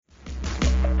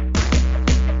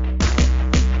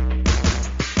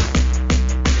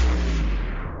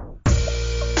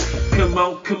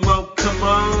on, come on, come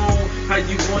on. How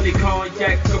you want it,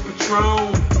 cognac or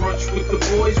Patron? Brunch with the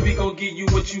boys, we gon' give you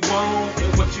what you want.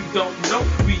 And what you don't know,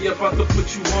 we about to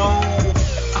put you on.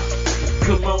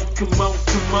 Come on, come on,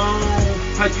 come on.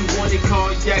 How you want it,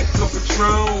 cognac or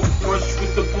Patron? Brunch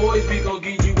with the boys, we gon'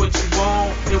 give you what you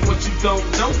want. And what you don't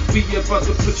know, we about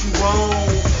to put you on.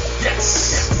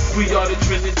 Yes, we are the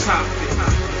trending topic.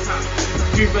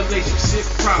 We relationship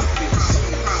prophets.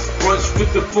 Brunch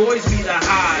with the boys, we the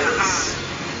hottest.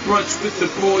 Brunch with the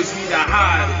boys, we the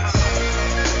hottest.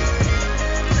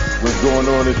 What's going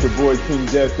on? It's your boy King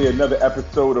Des here. Another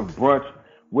episode of Brunch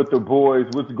with the Boys.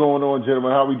 What's going on,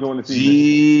 gentlemen? How are we doing this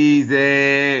evening?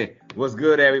 Jeezy. What's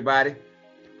good, everybody?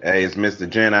 Hey, it's Mr.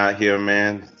 Jen out here,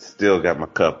 man. Still got my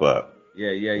cup up.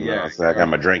 Yeah. So I got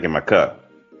my drink in my cup.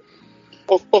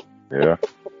 Yeah.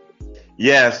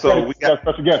 Yeah, so we got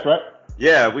special guest, right?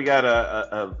 Yeah, we got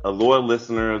a loyal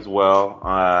listener as well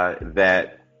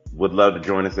that would love to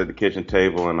join us at the kitchen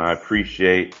table, and I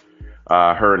appreciate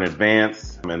her in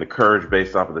advance and the courage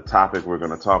based off of the topic we're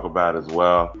going to talk about as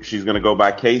well. She's going to go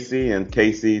by Casey, and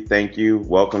Casey, thank you.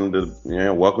 Welcome to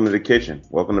the kitchen.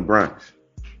 Welcome to brunch.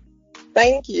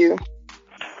 Thank you.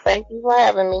 Thank you for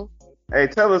having me. Hey,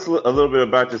 tell us a little bit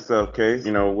about yourself, Casey.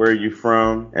 Where are you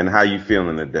from and how you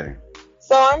feeling today?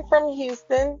 So I'm from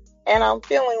Houston, and I'm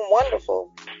feeling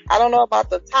wonderful. I don't know about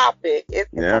the topic. It's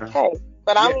okay.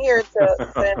 But I'm here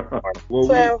to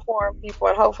inform people,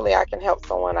 and hopefully I can help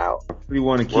someone out. We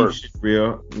want to keep shit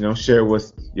real, share what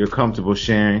you're comfortable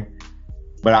sharing.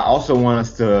 But I also want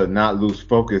us to not lose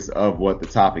focus of what the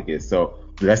topic is. So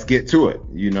let's get to it.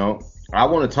 I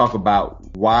want to talk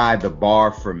about why the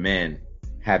bar for men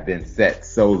have been set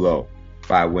so low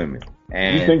by women.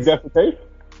 And you think that's the case?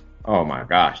 Oh my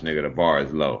gosh, nigga, the bar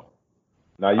is low.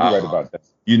 No, you're right about that.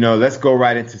 Let's go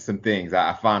right into some things.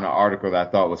 I found an article that I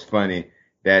thought was funny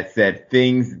that said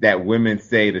things that women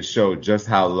say to show just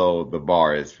how low the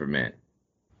bar is for men.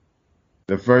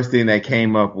 The first thing that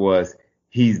came up was,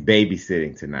 he's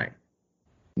babysitting tonight.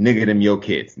 Nigga, them your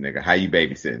kids, nigga. How you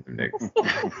babysitting them niggas? You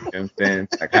know what I'm saying?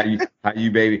 Like, how you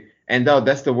baby? And though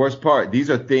that's the worst part. These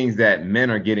are things that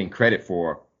men are getting credit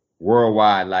for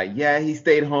worldwide. Like, yeah, he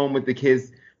stayed home with the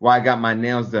kids while I got my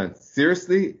nails done.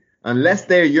 Seriously? Unless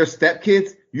they're your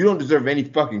stepkids, you don't deserve any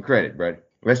fucking credit, bro.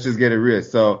 Let's just get it real.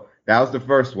 So that was the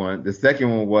first one. The second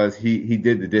one was he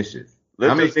did the dishes.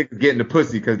 How many niggas getting the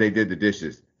pussy because they did the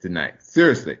dishes tonight?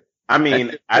 Seriously. I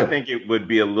mean, I think it would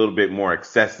be a little bit more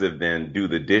excessive than do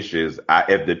the dishes.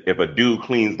 If a dude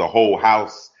cleans the whole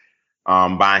house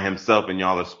by himself and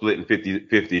y'all are splitting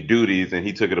 50-50 duties, and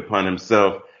he took it upon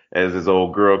himself as his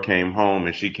old girl came home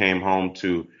and she came home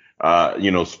to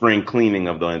spring cleaning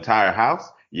of the entire house.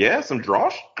 Yeah, some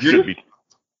draws should be.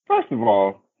 First of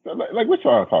all, like what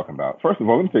y'all are talking about. First of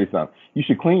all, let me tell you something. You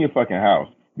should clean your fucking house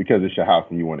because it's your house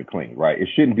and you want to clean, right? It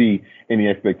shouldn't be any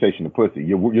expectation of pussy.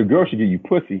 Your girl should give you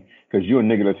pussy because you're a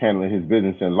nigga that's handling his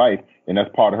business in life, and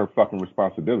that's part of her fucking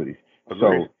responsibilities.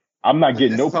 So I'm not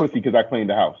getting no pussy because I cleaned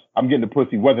the house. I'm getting the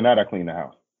pussy whether or not I clean the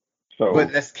house. So,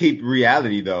 but let's keep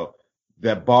reality though.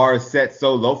 The bar is set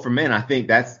so low for men. I think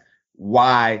that's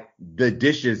why the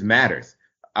dishes matters.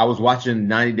 I was watching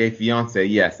 90 Day Fiance.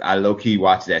 Yes, I low-key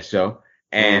watched that show.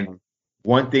 And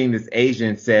one thing this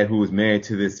Asian said, who was married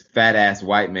to this fat-ass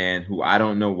white man, who I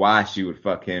don't know why she would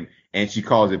fuck him, and she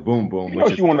calls it boom boom.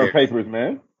 She won her papers,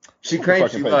 man. She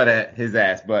claims she loved his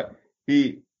ass,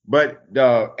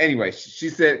 anyway, she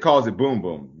said calls it boom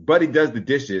boom. Buddy does the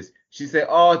dishes. She said,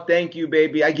 "Oh, thank you,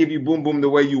 baby. I give you boom boom the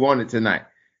way you want it tonight."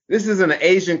 This is an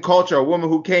Asian culture, a woman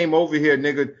who came over here,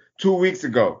 nigga, 2 weeks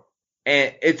ago.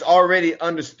 And it's already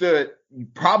understood,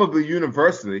 probably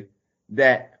universally,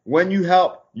 that when you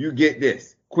help, you get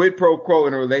this. Quid pro quo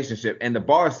in a relationship. And the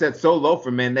bar is set so low for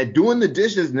men that doing the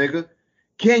dishes, nigga,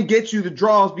 can't get you the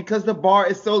draws because the bar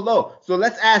is so low. So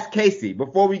let's ask Casey,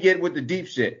 before we get with the deep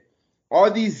shit, are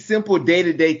these simple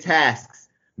day-to-day tasks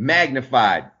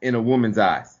magnified in a woman's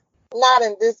eyes? Not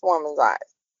in this woman's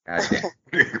eyes.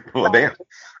 Well, damn.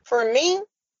 For me,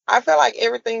 I feel like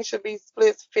everything should be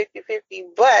split 50-50.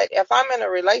 But if I'm in a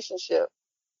relationship,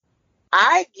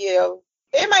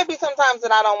 it may be sometimes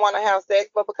that I don't want to have sex,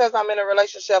 but because I'm in a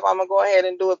relationship, I'm going to go ahead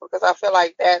and do it because I feel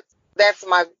like that's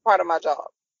my part of my job.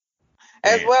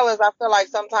 As well as I feel like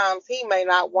sometimes he may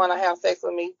not want to have sex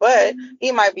with me, but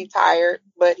he might be tired,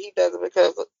 but he does it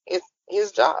because it's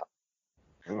his job.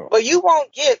 But you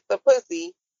won't get the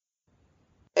pussy,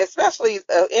 especially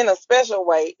in a special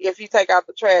way, if you take out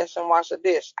the trash and wash a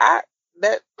dish.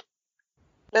 That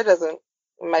doesn't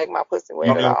make my pussy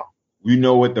wet at all. You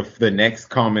know what the next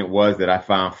comment was that I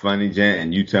found funny, Jen,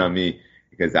 and you tell me,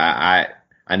 because I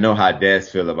I know how Des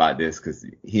feel about this because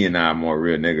he and I are more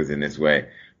real niggas in this way.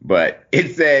 But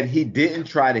it said he didn't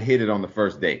try to hit it on the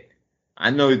first date.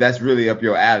 I know that's really up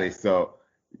your alley. So,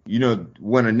 you know,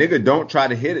 when a nigga don't try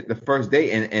to hit it the first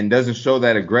date and doesn't show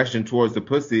that aggression towards the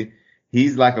pussy,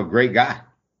 he's like a great guy.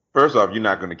 First off, you're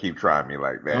not going to keep trying me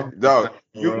like that. No, that's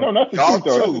the truth,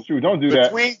 though. That's the truth. Don't do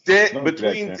that.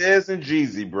 Between Dez and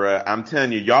Jeezy, bruh, I'm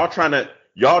telling you, y'all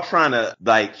trying to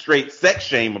like straight sex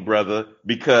shame a brother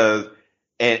because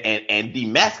and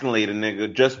demasculate a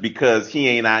nigga just because he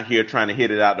ain't out here trying to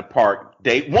hit it out the park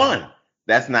date one.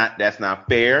 That's not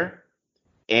fair,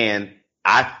 and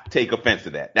I take offense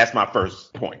to that. That's my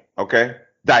first point. Okay,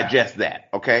 digest that.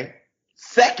 Okay.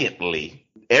 Secondly,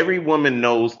 every woman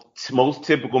knows most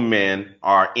typical men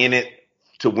are in it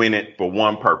to win it for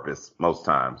one purpose most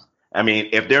times. I mean,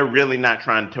 if they're really not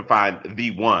trying to find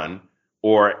the one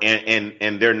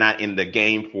and they're not in the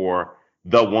game for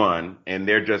the one and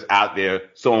they're just out there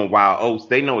sowing wild oats,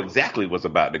 they know exactly what's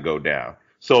about to go down.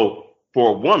 So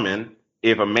for a woman,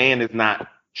 if a man is not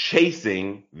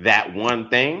chasing that one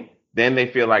thing, then they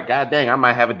feel like, God dang, I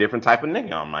might have a different type of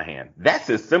nigga on my hand. That's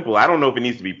as simple. I don't know if it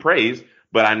needs to be praised,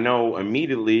 but I know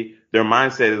immediately their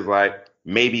mindset is like,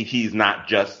 maybe he's not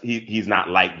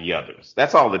like the others.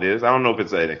 That's all it is. I don't know if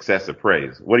it's an excessive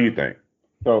praise. What do you think?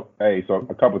 So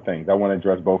a couple of things. I want to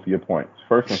address both of your points.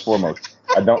 First and foremost,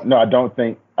 I don't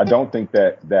think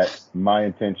that my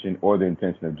intention or the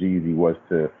intention of Jeezy was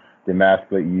to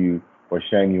demasculate you or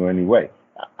shame you in any way.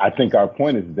 I think our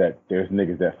point is that there's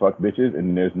niggas that fuck bitches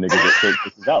and there's niggas that take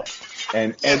bitches out.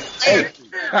 And hey,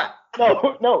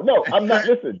 no, I'm not.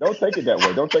 Listen, don't take it that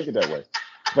way.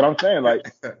 But I'm saying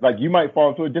like you might fall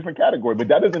into a different category, but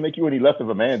that doesn't make you any less of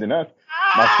a man than us.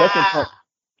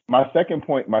 My second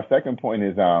point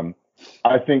is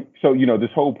I think so. You know,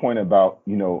 this whole point about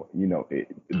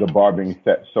the bar being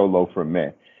set so low for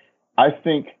men. I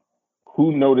think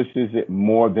who notices it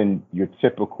more than your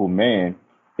typical man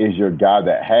is your guy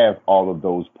that have all of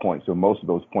those points or most of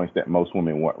those points that most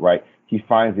women want, right? He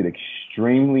finds it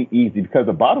extremely easy because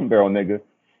the bottom barrel nigga,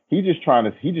 he's just trying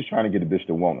to get a bitch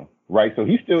to want him, right? So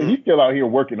he's still out here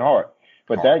working hard.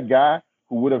 But that guy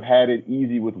who would have had it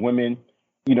easy with women,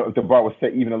 if the bar was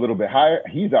set even a little bit higher,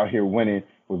 he's out here winning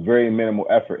with very minimal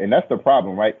effort. And that's the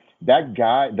problem, right? That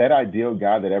guy, that ideal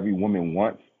guy that every woman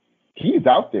wants, he's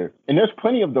out there. And there's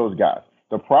plenty of those guys.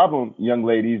 The problem, young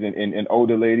ladies and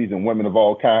older ladies and women of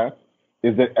all kinds,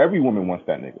 is that every woman wants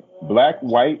that nigga. Black,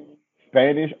 white,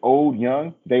 Spanish, old,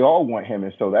 young, they all want him.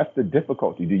 And so that's the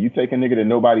difficulty. Do you take a nigga that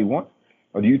nobody wants?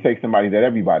 Or do you take somebody that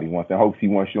everybody wants and hopes he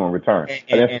wants you in return?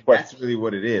 And that's really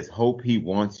what it is. Hope he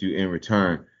wants you in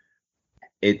return.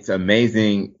 It's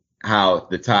amazing how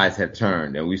the tides have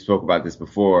turned. And we spoke about this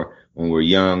before. When we're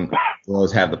young,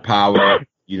 girls have the power.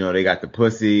 They got the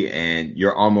pussy, and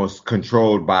you're almost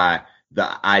controlled by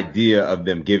the idea of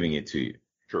them giving it to you.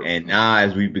 True. And now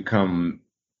as we become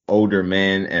older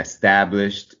men,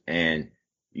 established, and,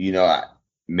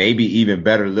 maybe even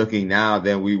better looking now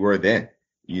than we were then,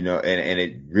 and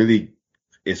it really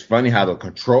is funny how the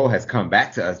control has come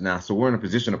back to us now. So we're in a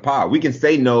position of power. We can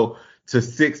say no to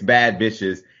 6 bad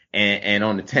bitches and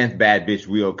on the 10th bad bitch,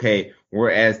 we okay.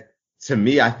 Whereas to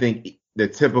me, I think the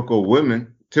typical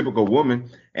woman,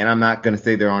 and I'm not going to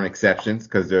say there aren't exceptions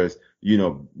because there's,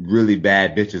 really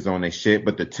bad bitches on their shit,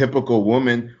 but the typical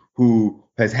woman who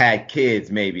has had kids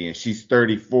maybe and she's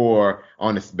 34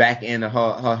 on the back end of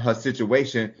her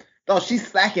situation, though she's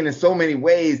slacking in so many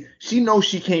ways, she knows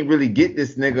she can't really get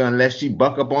this nigga unless she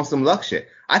buck up on some luck shit.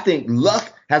 I think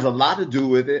luck has a lot to do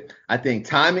with it. I think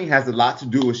timing has a lot to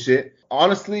do with shit.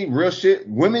 Honestly, real shit,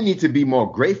 women need to be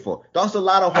more grateful. There's a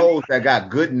lot of hoes that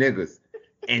got good niggas.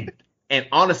 And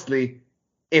honestly,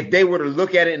 if they were to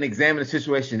look at it and examine the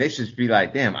situation, they should be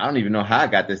like, damn, I don't even know how I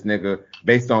got this nigga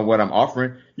based on what I'm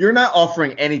offering. You're not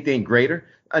offering anything greater.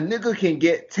 A nigga can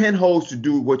get 10 hoes to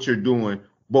do what you're doing,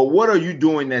 but what are you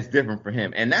doing that's different for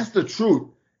him? And that's the truth.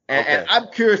 And I'm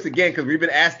curious again, because we've been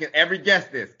asking every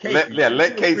guest this. Casey,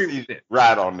 let Casey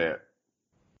ride on that.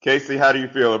 Casey, how do you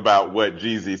feel about what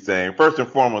Jeezy's saying? First and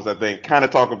foremost, I think kind of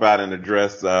talk about and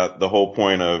address the whole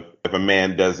point of if a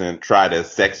man doesn't try to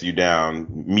sex you down,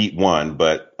 meet one,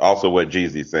 but also what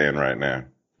Jeezy's saying right now.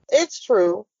 It's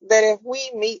true that if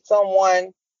we meet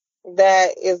someone that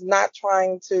is not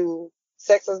trying to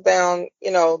sex us down,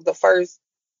 on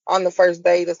the first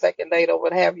day, the second date, or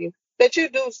what have you, that you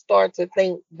do start to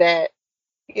think that,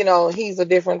 he's a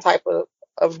different type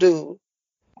of dude.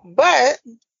 But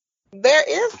there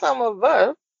is some of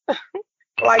us,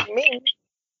 like me,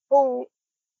 who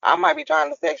I might be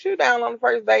trying to sex you down on the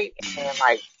first date, and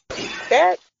like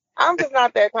that, I'm just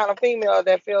not that kind of female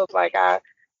that feels like I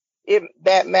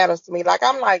that matters to me. Like,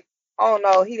 I'm like, oh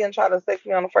no, he didn't try to sex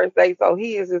me on the first date, so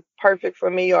he is just perfect for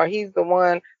me, or he's the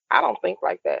one. I don't think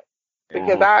like that,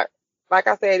 because like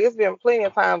I said, it's been plenty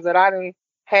of times that I didn't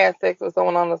have sex with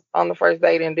someone on the first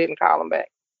date and didn't call him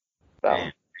back. So.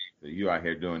 Damn. So you out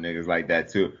here doing niggas like that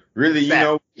too. Really, you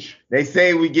know, they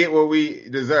say we get what we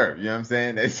deserve. You know what I'm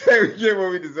saying? They say we get what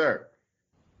we deserve.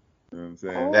 You know what I'm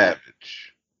saying?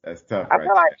 Savage. That's tough.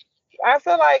 I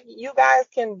feel like you guys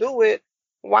can do it.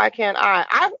 Why can't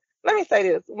I? Let me say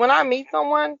this. When I meet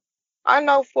someone, I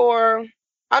know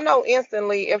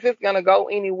instantly if it's gonna go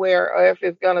anywhere or if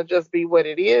it's gonna just be what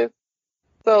it is.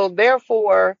 So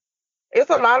therefore, it's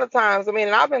a lot of times, I mean,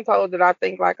 and I've been told that I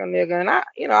think like a nigga, and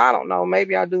I don't know,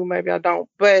 maybe I do, maybe I don't,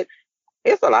 but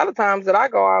it's a lot of times that I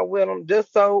go out with them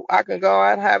just so I can go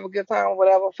out and have a good time,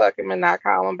 whatever, fuck him and not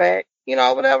call him back,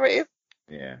 whatever. It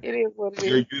is what it is.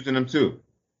 You're using them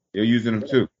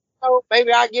too. So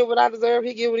maybe I get what I deserve,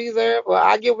 he get what he deserves, or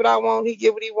I get what I want, he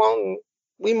get what he want, and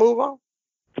we move on.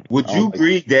 Would you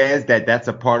agree, Daz, that that's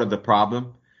a part of the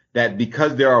problem? That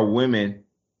because there are women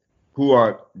who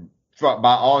are,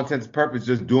 by all intents and purposes,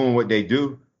 just doing what they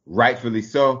do, rightfully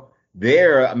so,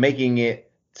 they're making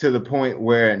it to the point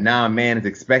where now a man is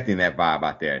expecting that vibe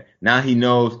out there. Now he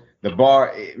knows the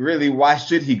bar, really, why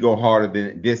should he go harder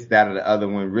than this, that, or the other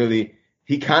one? Really,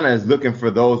 he kind of is looking for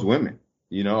those women,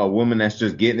 a woman that's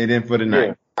just getting it in for the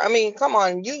night. I mean, come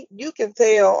on, you can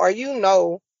tell, or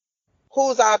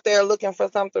who's out there looking for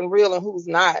something real and who's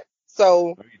not.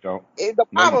 So the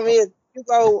problem is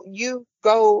you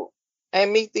go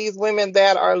and meet these women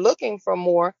that are looking for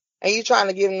more, and you trying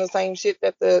to give them the same shit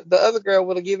that the other girl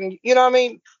would have given you. You know what I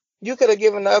mean? You could have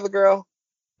given the other girl,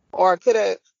 or could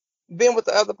have been with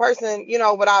the other person,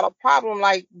 without a problem.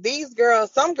 Like these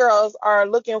girls, some girls are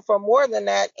looking for more than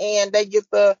that, and they get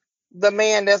the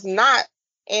man that's not,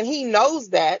 and he knows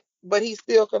that, but he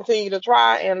still continue to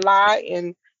try and lie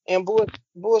and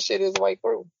bullshit his way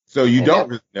through. So you don't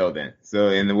really know then. So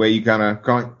in the way you kind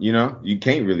of, you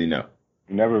can't really know.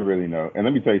 You never really know. And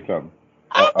let me tell you something.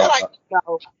 I feel like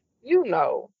you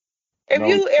know. If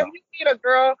you meet a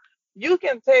girl, you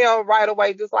can tell right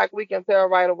away, just like we can tell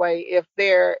right away if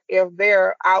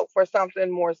they're out for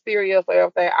something more serious or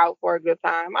if they're out for a good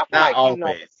time. I feel Not like always. you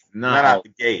know. Not out the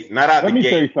gate. Not out the gate. Let me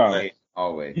tell you something.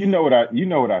 Always. You know what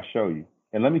I show you.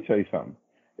 And let me tell you something.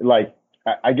 Like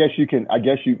I guess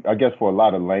for a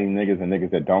lot of lame niggas and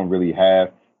niggas that don't really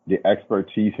have the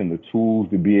expertise and the tools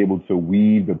to be able to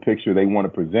weave the picture they want to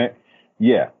present,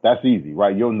 yeah, that's easy,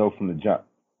 right? You'll know from the jump.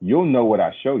 You'll know what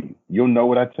I show you. You'll know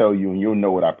what I tell you, and you'll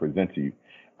know what I present to you.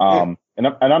 And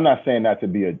I'm not saying that to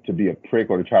be a prick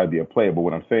or to try to be a player, but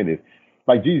what I'm saying is,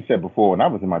 like Jesus said before, when I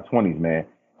was in my 20s, man,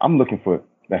 I'm looking for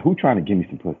like who trying to give me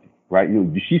some pussy, right?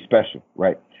 She's special,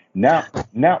 right? Now,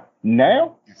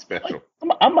 she's special.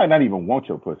 Like, I might not even want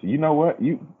your pussy. You know what?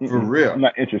 For real. I'm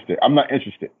not interested.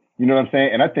 You know what I'm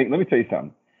saying? And I think, let me tell you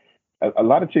something. A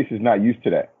lot of chicks is not used to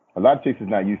that.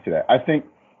 I think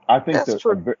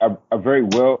a very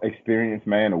well experienced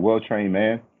man, a well trained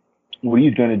man, what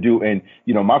he's going to do, and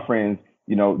my friends,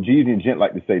 Jeezy and Gent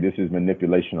like to say this is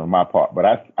manipulation on my part, but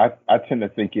I tend to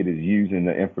think it is using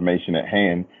the information at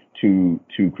hand to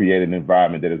create an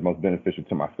environment that is most beneficial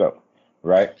to myself.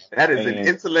 Right. That is an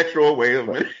intellectual way of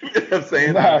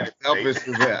saying that. Selfish.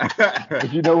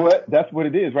 But you know what? That's what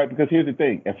it is, right? Because here's the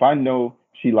thing. If I know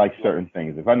she likes certain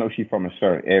things, if I know she's from a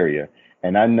certain area,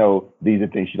 and I know these are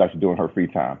things she likes to do in her free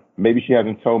time, maybe she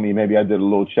hasn't told me, maybe I did a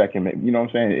little check, and you know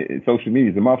what I'm saying? Social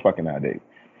media is a motherfucker nowadays.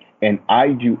 And I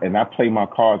play my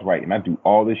cards right, and I do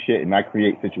all this shit, and I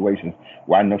create situations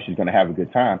where I know she's going to have a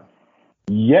good time.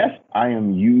 Yes, I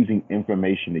am using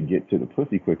information to get to the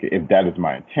pussy quicker, if that is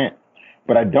my intent.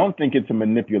 But I don't think it's a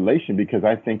manipulation, because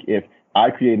I think if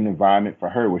I create an environment for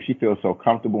her where she feels so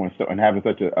comfortable and having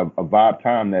such a vibe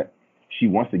time that she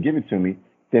wants to give it to me,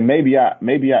 then maybe I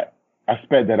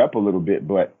sped that up a little bit.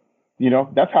 But,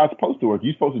 that's how it's supposed to work.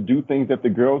 You're supposed to do things that the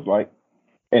girls like,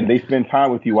 and they spend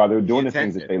time with you while they're doing the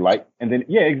things that they like. And then,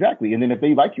 yeah, exactly. And then if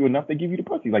they like you enough, they give you the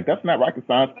pussy. Like, that's not rocket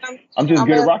science. I'm just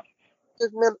good at rocket.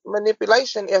 It's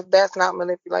manipulation if that's not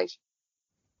manipulation.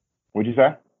 What'd you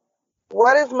say?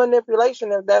 What is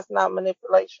manipulation if that's not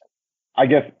manipulation? I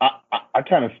guess I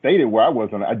kind of stated where I was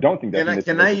on it. I don't think that's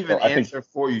manipulation. Can I even answer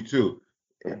for you too?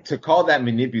 To call that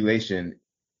manipulation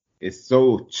is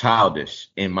so childish,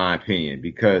 in my opinion,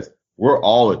 because we're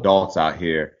all adults out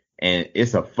here, and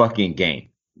it's a fucking game.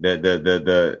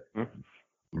 The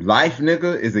life,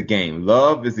 nigga, is a game.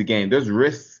 Love is a game. There's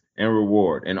risks and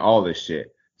reward and all this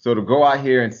shit. So to go out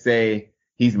here and say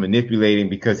he's manipulating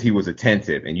because he was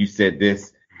attentive and you said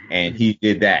this and he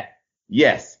did that.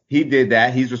 Yes, he did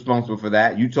that. He's responsible for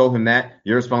that. You told him that.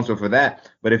 You're responsible for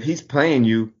that. But if he's playing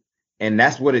you and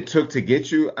that's what it took to get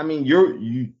you, I mean,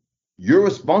 you're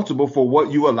responsible for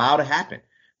what you allow to happen.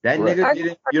 That nigga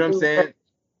didn't, you know what I'm saying?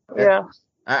 Yeah.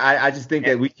 I just think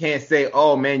that we can't say,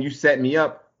 oh, man, you set me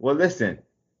up. Well, listen,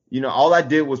 all I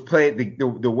did was play it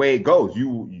the way it goes.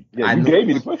 You gave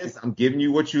me the pussy. I'm giving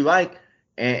you what you like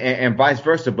and vice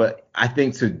versa. But I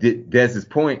think to Dez's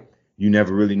point, you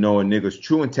never really know a nigga's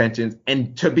true intentions.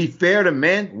 And to be fair to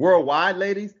men worldwide,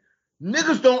 ladies,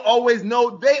 niggas don't always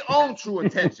know their own true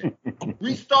intention.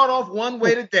 We start off one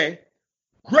way today,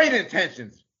 great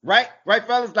intentions, right? Right,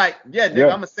 fellas? Like, yeah, nigga, I'm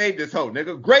going to save this hoe,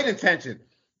 nigga. Great intentions.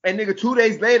 And nigga, 2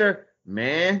 days later,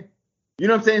 man, you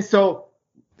know what I'm saying? So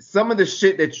some of the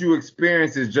shit that you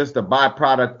experience is just a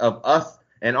byproduct of us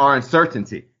and our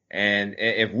uncertainty. And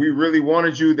if we really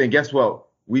wanted you, then guess what?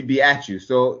 We'd be at you.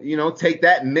 So, take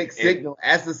that mixed signal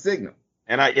as a signal.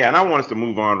 And I want us to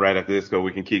move on right after this so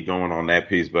we can keep going on that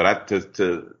piece. But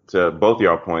to both of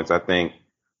y'all points, I think,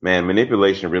 man,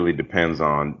 manipulation really depends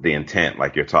on the intent,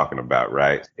 like you're talking about,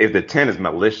 right? If the intent is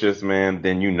malicious, man,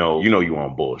 then you know you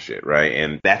on bullshit, right?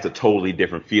 And that's a totally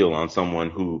different feel on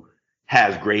someone who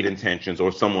has great intentions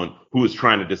or someone who is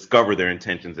trying to discover their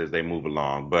intentions as they move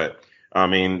along. But I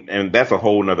mean, and that's a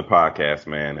whole nother podcast,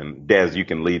 man. And Des, you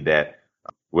can lead that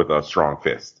with a strong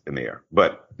fist in the air.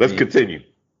 But let's continue.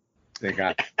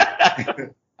 I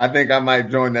think I might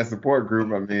join that support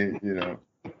group. I mean,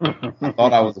 I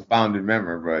thought I was a founding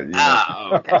member, but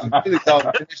I really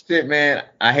thought this shit, man.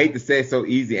 I hate to say it so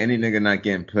easy. Any nigga not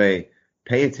getting played.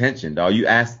 Pay attention, dog. You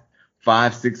ask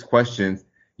 5-6 questions,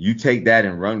 you take that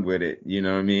and run with it. You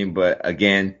know what I mean? But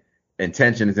again,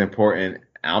 intention is important.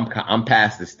 I'm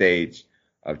past the stage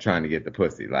of trying to get the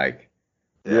pussy. Like,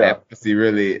 that pussy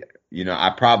really. I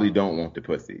probably don't want the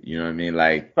pussy. You know what I mean?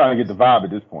 Like, trying to get the vibe at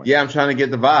this point. Yeah, I'm trying to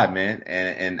get the vibe, man.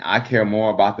 And I care more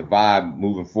about the vibe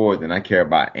moving forward than I care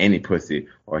about any pussy.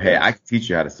 Or, hey, I can teach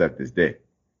you how to suck this dick.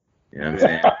 You know what I'm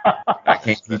saying? I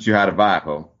can't teach you how to vibe,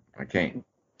 ho. I can't.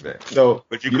 But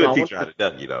you could teach you how to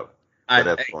duck, though.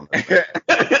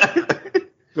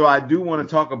 So I do want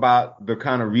to talk about the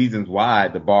kind of reasons why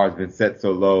the bar has been set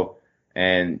so low.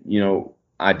 And,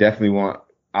 I definitely want,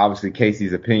 obviously,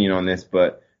 Casey's opinion on this,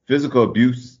 but physical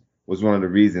abuse was one of the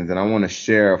reasons, and I want to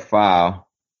share a file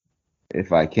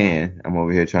if I can. I'm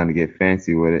over here trying to get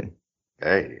fancy with it.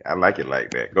 Hey, I like it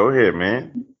like that. Go ahead,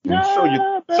 man.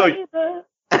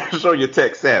 Show your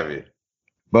tech savvy.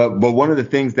 But one of the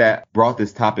things that brought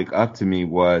this topic up to me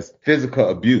was physical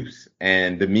abuse.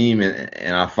 And the meme,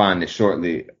 and I'll find it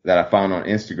shortly, that I found on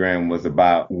Instagram was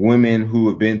about women who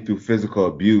have been through physical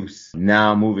abuse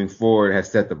now moving forward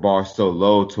has set the bar so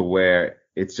low to where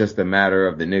it's just a matter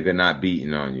of the nigga not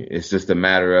beating on you. It's just a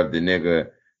matter of the nigga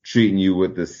treating you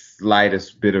with the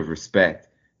slightest bit of respect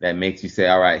that makes you say,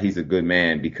 all right, he's a good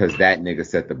man because that nigga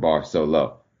set the bar so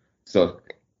low. So,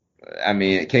 I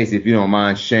mean, Casey, if you don't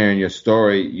mind sharing your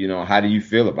story, how do you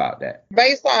feel about that?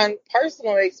 Based on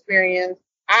personal experience,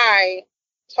 I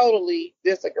totally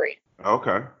disagree.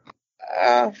 Okay.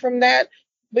 From that,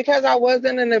 because I was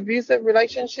in an abusive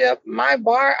relationship, my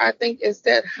bar, I think, is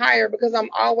set higher because I'm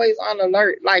always on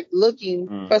alert, like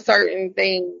looking for certain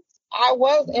things. I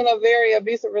was in a very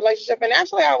abusive relationship. And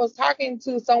actually, I was talking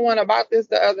to someone about this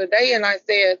the other day. And I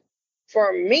said,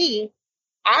 for me,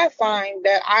 I find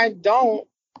that I don't,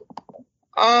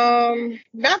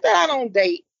 not that I don't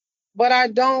date, but I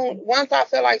don't, once I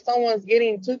feel like someone's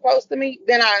getting too close to me,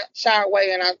 then I shy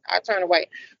away and I turn away.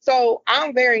 So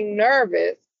I'm very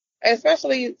nervous,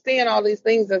 especially seeing all these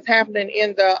things that's happening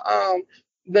in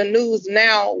the news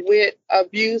now with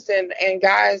abuse and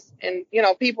guys and,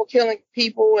 people killing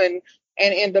people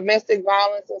and domestic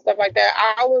violence and stuff like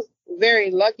that. I was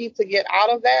very lucky to get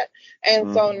out of that.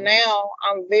 And so now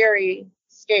I'm very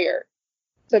scared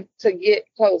to get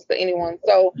close to anyone.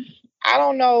 So I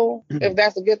don't know if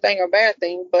that's a good thing or bad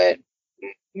thing, but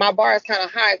my bar is kind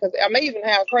of high because I may even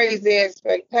have crazy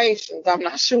expectations. I'm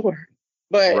not sure,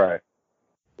 but right.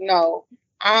 No,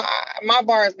 my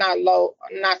bar is not low,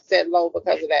 not set low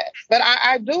because of that. But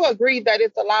I do agree that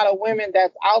it's a lot of women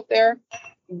that's out there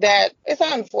that it's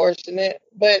unfortunate,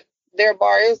 but their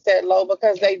bar is set low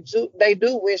because they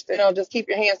do wish to, just keep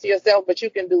your hands to yourself, but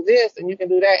you can do this and you can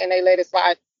do that, and they let it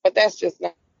slide. But that's just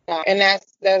not, and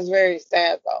that's very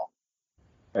sad though.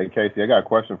 Hey Casey, I got a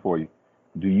question for you.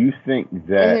 Do you think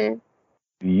that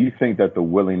the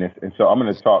willingness, and so I'm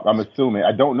assuming,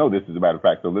 I don't know this as a matter of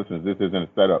fact, so listeners, this isn't a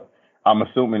setup. I'm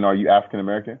assuming, are you African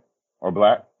American or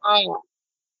Black? I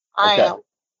am.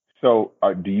 So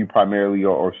do you primarily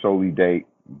or solely date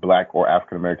Black or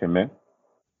African American men?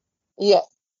 Yes.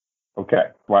 Okay.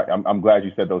 Right. I'm glad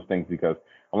you said those things because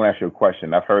I want to ask you a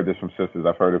question. I've heard this from sisters.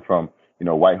 I've heard it from,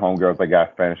 white homegirls. I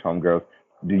got Spanish homegirls.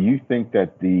 Do you think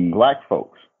that the black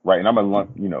folks, right, and I'm going to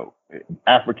lump,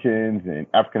 Africans and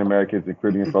African Americans and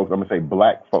Caribbean folks, I'm going to say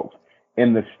black folks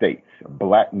in the States,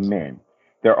 black men,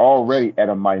 they're already at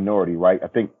a minority, right? I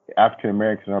think African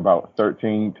Americans are about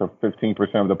 13 to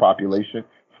 15% of the population,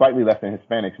 slightly less than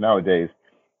Hispanics nowadays.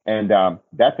 And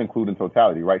that's including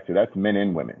totality, right? So that's men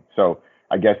and women. So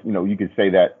I guess, you could say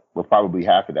that we're probably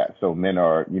half of that. So men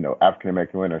are, African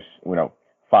American women are,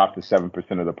 5 to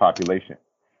 7% of the population.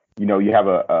 You have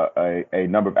a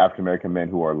number of African American men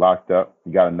who are locked up.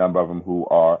 You got a number of them who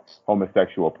are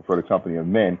homosexual or prefer the company of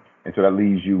men. And so that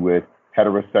leaves you with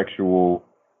heterosexual,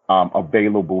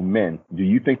 available men. Do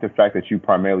you think the fact that you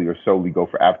primarily or solely go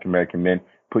for African American men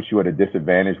puts you at a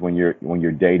disadvantage when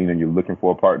you're dating and you're looking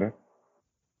for a partner?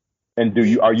 And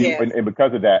Yes. And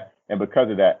because of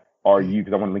that, are you,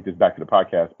 because I want to link this back to the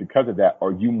podcast, because of that,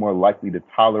 are you more likely to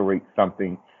tolerate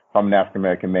something from an African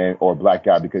American man or a black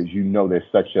guy because there's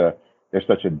such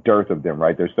a dearth of them,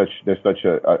 right? There's such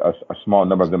a small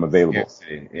number of them available.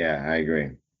 Yeah, I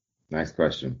agree. Nice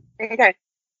question. Okay.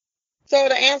 So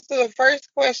to answer the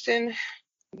first question,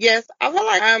 yes, I feel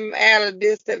like I'm at a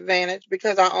disadvantage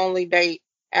because I only date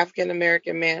African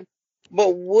American men.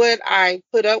 But would I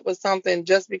put up with something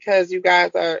just because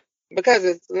because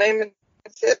it's limited?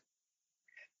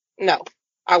 No,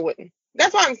 I wouldn't.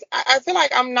 That's why I feel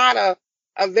like I'm not a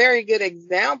very good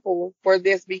example for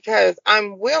this because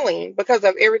I'm willing, because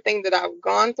of everything that I've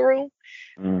gone through,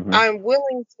 I'm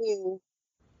willing to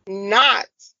not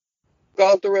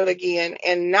go through it again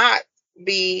and not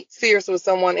be serious with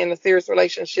someone in a serious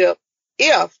relationship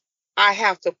if I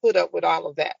have to put up with all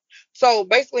of that. So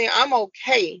basically, I'm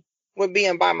okay with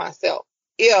being by myself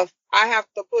if I have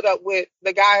to put up with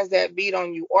the guys that beat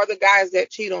on you or the guys that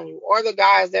cheat on you or the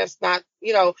guys that's not,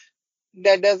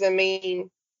 that doesn't mean.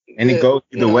 And it goes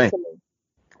either way.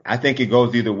 I think it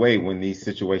goes either way when these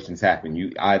situations happen.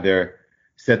 You either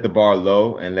set the bar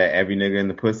low and let every nigga in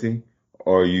the pussy,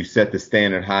 or you set the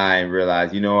standard high and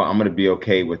realize, I'm going to be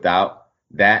okay without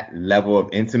that level of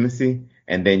intimacy.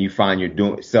 And then you find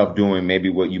yourself doing maybe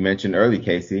what you mentioned early,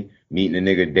 Casey, meeting a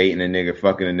nigga, dating a nigga,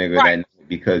 fucking a nigga, right, that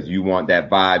because you want that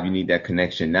vibe, you need that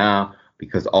connection now,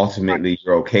 because ultimately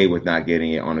you're okay with not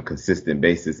getting it on a consistent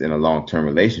basis in a long-term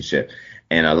relationship.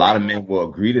 And a lot of men will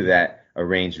agree to that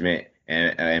arrangement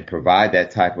and provide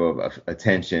that type of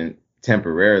attention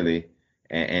temporarily.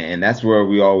 And that's where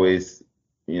we always,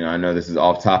 I know this is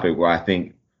off topic, where I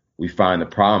think we find the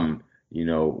problem,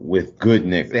 with good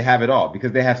niggas. They have it all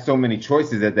because they have so many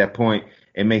choices at that point.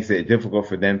 It makes it difficult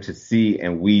for them to see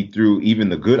and weed through even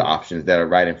the good options that are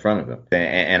right in front of them.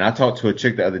 And I talked to a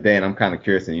chick the other day, and I'm kind of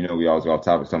curious, and we always go off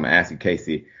topic, so I'm going to ask you,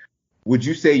 Casey, would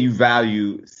you say you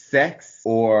value sex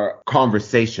or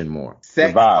conversation more?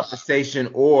 Sex, conversation,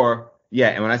 or,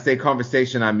 and when I say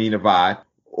conversation, I mean a vibe,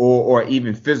 or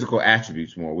even physical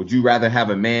attributes more. Would you rather have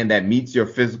a man that meets your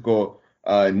physical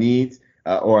needs,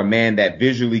 or a man that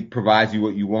visually provides you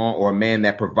what you want, or a man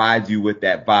that provides you with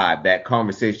that vibe, that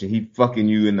conversation, he fucking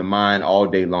you in the mind all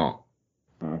day long?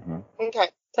 Okay.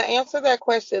 To answer that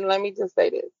question, let me just say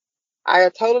this. I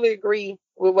totally agree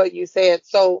with what you said.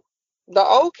 So the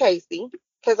old Casey,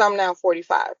 because I'm now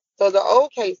 45, so the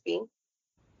old Casey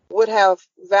would have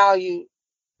valued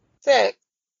sex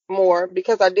more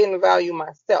because I didn't value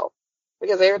myself.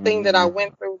 Because everything that I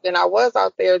went through, then I was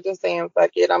out there just saying,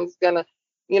 fuck it, I'm just going to,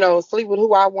 sleep with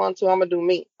who I want to. I'm going to do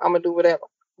me. I'm going to do whatever.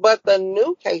 But the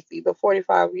new Casey, the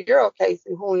 45-year-old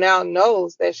Casey, who now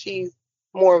knows that she's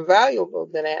more valuable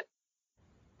than that,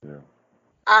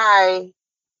 I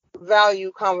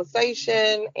value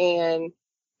conversation and,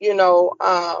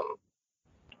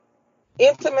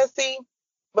 intimacy,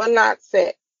 but not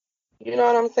sex. You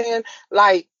know what I'm saying?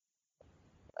 Like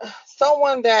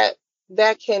someone that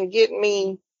can get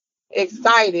me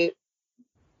excited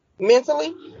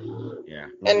mentally,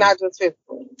 and not just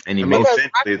physically. And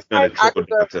emotionally, it's going to trickle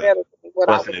down to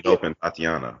busting it open,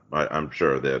 Tatiana. I'm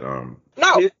sure that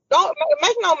No, don't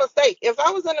make no mistake. If I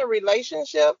was in a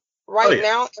relationship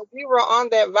now and we were on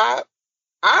that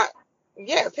vibe,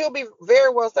 yes, he'll be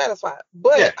very well satisfied.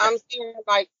 But I'm saying,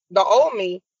 like, the old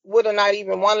me would have not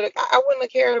even wanted it. I wouldn't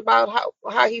have cared about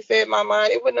how he fed my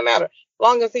mind. It wouldn't have mattered.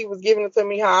 Long as he was giving it to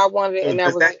me how I wanted it. And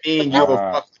does that mean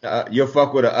you'll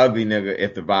fuck with an ugly nigga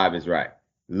if the vibe is right?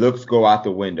 Looks go out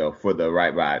the window for the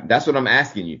right vibe. That's what I'm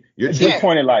asking you. At this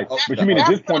point in life. But you mean at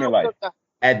this point in life?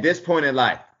 At this point in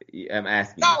life, I'm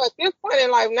asking you. No, at this point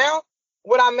in life now,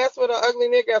 would I mess with an ugly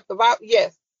nigga if the vibe?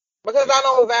 Yes. Because I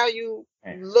don't value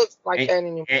looks like that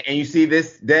anymore. And you see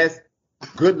this, there's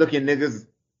good looking niggas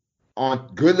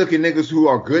on good-looking niggas who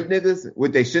are good niggas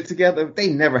with their shit together, they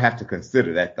never have to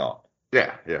consider that thought.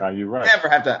 Yeah. You're right. Never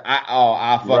have to.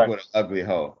 I'll fuck with an ugly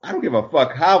hoe. I don't give a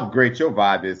fuck how great your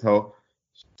vibe is, hoe.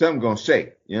 Something gonna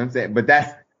shake. You know what I'm saying? But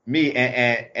that's me,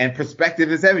 and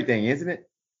perspective is everything, isn't it?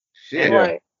 Shit.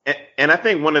 Right. And I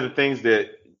think one of the things that,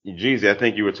 Jeezy, I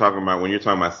think you were talking about when you're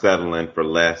talking about settling for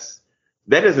less,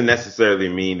 that doesn't necessarily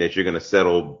mean that you're going to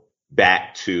settle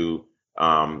back to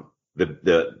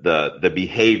the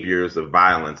behaviors of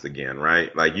violence again,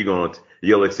 right? Like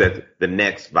you'll accept the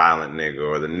next violent nigga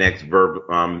or the next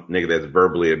nigga that's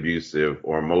verbally abusive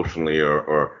or emotionally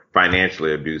or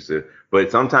financially abusive.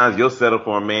 But sometimes you'll settle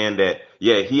for a man that,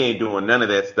 yeah, he ain't doing none of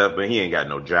that stuff, but he ain't got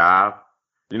no job.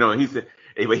 You know,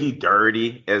 but he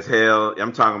dirty as hell.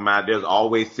 I'm talking about there's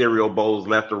always cereal bowls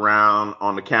left around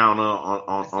on the counter,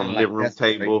 on the living room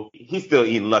table. He's still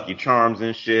eating Lucky Charms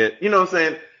and shit. You know what I'm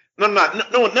saying? No,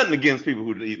 nothing against people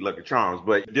who eat Lucky Charms,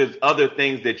 but there's other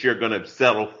things that you're going to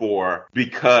settle for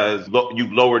because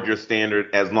you've lowered your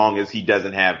standard as long as he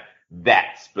doesn't have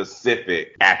that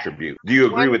specific attribute. Do you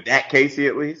agree with that, Casey,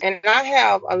 at least? And I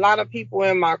have a lot of people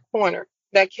in my corner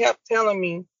that kept telling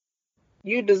me,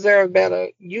 you deserve better.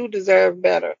 You deserve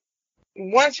better.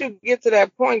 Once you get to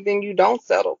that point, then you don't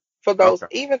settle for those.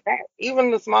 Okay.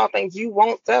 Even the small things, you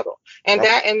won't settle. And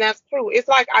that's true. It's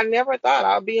like I never thought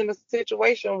I'd be in a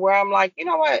situation where I'm like, you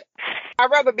know what? I'd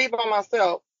rather be by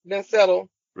myself than settle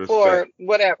for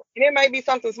whatever. And it may be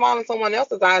something small in someone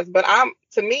else's eyes, but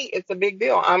to me, it's a big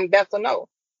deal. That's a no.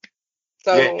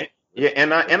 So yeah,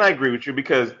 and I agree with you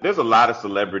because there's a lot of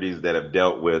celebrities that have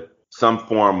dealt with some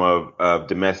form of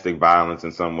domestic violence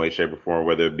in some way, shape, or form,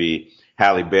 whether it be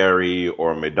Halle Berry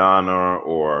or Madonna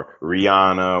or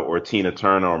Rihanna or Tina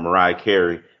Turner or Mariah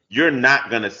Carey. You're not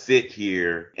going to sit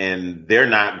here and they're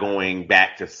not going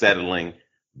back to settling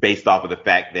based off of the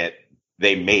fact that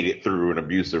they made it through an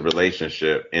abusive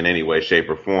relationship in any way, shape,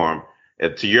 or form.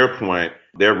 To your point,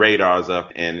 their radar's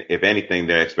up, and if anything,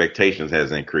 their expectations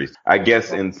has increased. I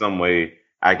guess in some way,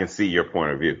 I can see your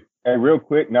point of view. Hey, real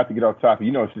quick, not to get off topic,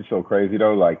 it's just so crazy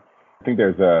though. Like, I think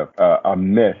there's a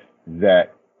myth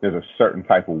that there's a certain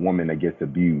type of woman that gets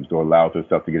abused or allows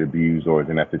herself to get abused or is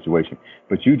in that situation.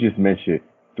 But you just mentioned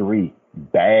 3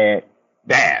 bad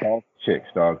chicks,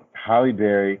 dog. Halle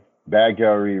Berry, Bad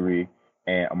Girl Riri,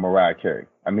 and Mariah Carey.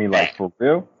 I mean, like, for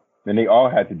real? Then they all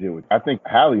had to deal with it. I think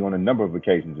Halle on a number of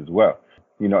occasions as well.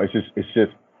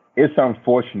 It's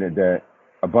unfortunate that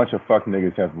a bunch of fuck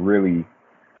niggas have really,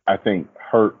 I think,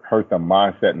 hurt the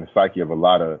mindset and the psyche of a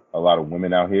lot of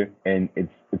women out here, and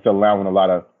it's allowing a lot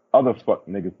of other fuck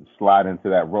niggas to slide into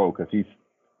that role because he's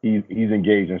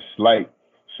engaged in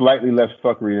slightly less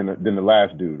fuckery than the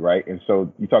last dude, right? And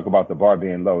so you talk about the bar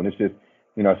being low, and it's just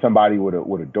somebody with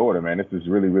a daughter, man. This is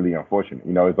really, really unfortunate.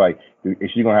 It's like,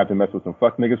 is she gonna have to mess with some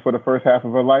fuck niggas for the first half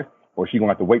of her life, or is she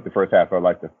gonna have to wait the first half of her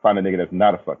life to find a nigga that's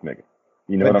not a fuck nigga?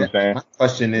 You know what I'm saying? My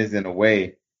question is, in a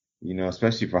way,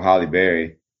 especially for Halle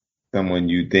Berry, someone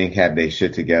you think have their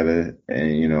shit together and,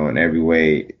 in every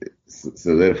way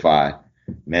solidify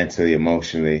mentally,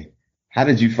 emotionally. How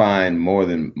did you find more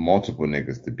than multiple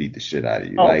niggas to beat the shit out of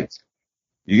you? Like,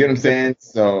 you get what I'm saying?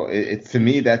 So it to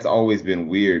me, that's always been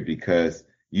weird because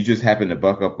you just happen to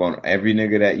buck up on every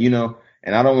nigga that,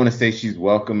 and I don't want to say she's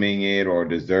welcoming it or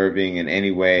deserving in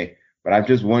any way, but I'm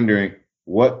just wondering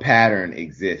what pattern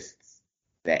exists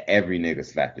that every nigga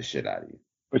slap the shit out of you.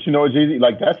 But Jeezy,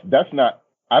 like that's not,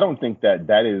 I don't think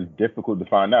that is difficult to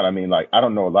find out. I mean, like, I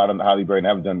don't know a lot of Halle Berry and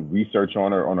I haven't done research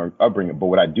on her upbringing, but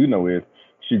what I do know is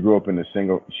she grew up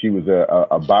she was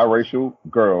a biracial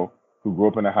girl who grew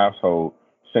up in a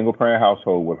single parent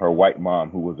household with her white mom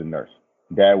who was a nurse.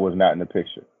 Dad was not in the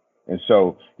picture. And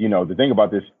so, the thing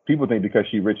about this, people think because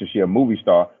she's rich and she a movie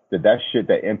star, that shit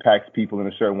that impacts people in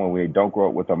a certain way when they don't grow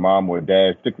up with a mom or a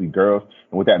dad, particularly girls,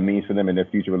 and what that means for them in their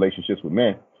future relationships with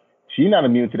men. She's not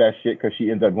immune to that shit because she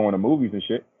ends up going to movies and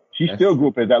shit. She still grew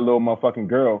up as that little motherfucking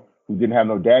girl who didn't have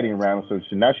no daddy around, so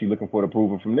now she's looking for the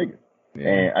approval from niggas. Yeah.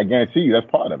 And I guarantee you that's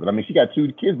part of it. I mean, she got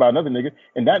 2 kids by another nigga,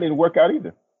 and that didn't work out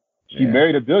either. She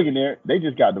married a billionaire. They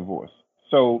just got divorced.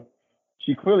 So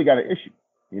she clearly got an issue.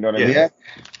 You know what I mean? Yeah.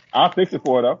 I'll fix it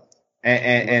for her, though.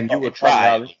 And you would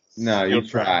try. No, you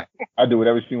try. I'll do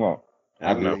whatever she wants.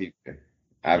 I believe it.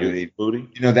 I believe booty.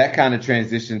 That kind of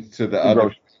transitions to the other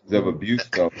forms of abuse,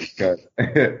 though, because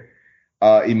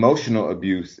emotional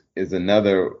abuse is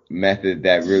another method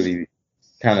that really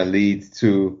kind of leads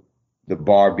to the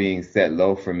bar being set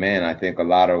low for men. I think a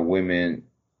lot of women,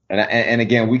 and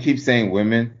again, we keep saying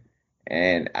women,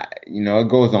 and it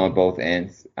goes on both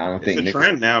ends. I don't think it's a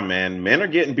trend now, man. Men are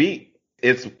getting beat.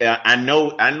 I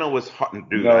know it's hard,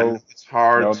 dude. No, it's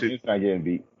hard no, to. It's not getting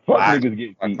beat. Fuck niggas getting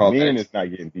beat. Men is not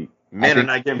getting beat. Men are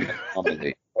not getting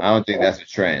beat. I don't think that's a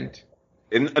trend.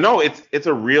 No, it's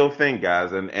a real thing,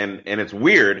 guys, and it's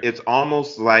weird. It's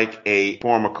almost like a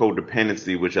form of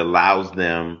codependency, which allows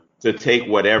them to take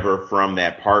whatever from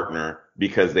that partner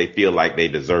because they feel like they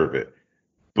deserve it.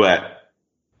 But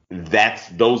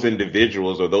those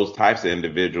individuals or those types of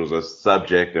individuals are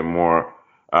subject and more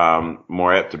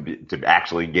apt to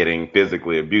actually getting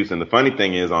physically abused. And the funny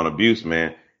thing is, on abuse,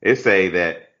 man, it say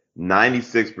that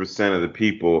 96% of the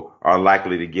people are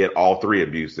likely to get all three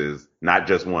abuses, not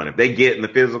just one. If they get in the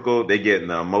physical, they get in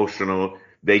the emotional,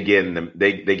 they get in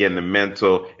the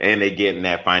mental, and they get in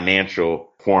that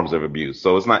financial forms of abuse.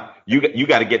 So it's not, you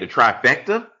got to get the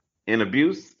trifecta in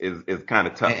abuse is kind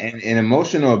of tough. And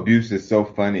emotional abuse is so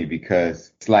funny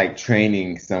because it's like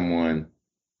training someone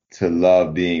to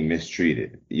love being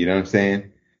mistreated. You know what I'm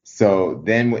saying? So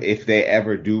then if they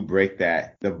ever do break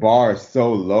that, the bar is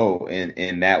so low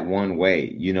in that one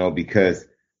way, you know, because,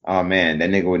 oh man, that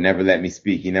nigga would never let me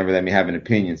speak. He never let me have an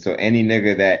opinion. So any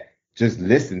nigga that just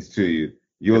listens to you,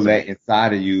 you'll let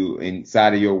inside of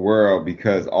your world,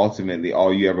 because ultimately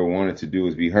all you ever wanted to do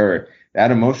is be heard.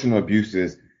 That emotional abuse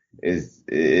is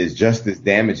just as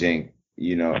damaging,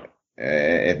 you know,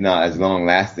 if not as long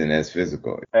lasting as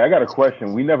physical. Hey, I got a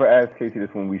question. We never asked Casey this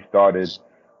when we started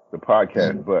the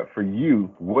podcast, but for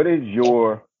you, what is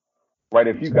your, right,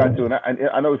 if you got to, and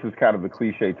I know this is kind of a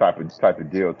cliche type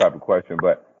of question,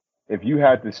 but if you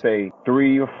had to say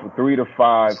three to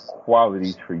five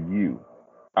qualities for you,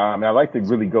 and I like to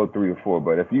really go 3 or 4,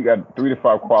 but if you got 3 to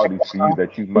 5 qualities for you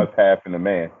that you must have in a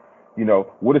man, you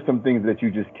know, what are some things that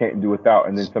you just can't do without,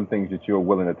 and then some things that you're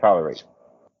willing to tolerate?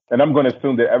 And I'm going to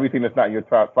assume that everything that's not in your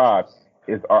top 5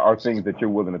 are things that you're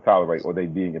willing to tolerate, or they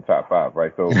being in top 5,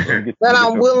 right? So that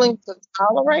I'm willing to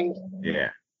tolerate? Yeah.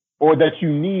 Or that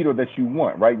you need or that you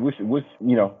want, right? Which,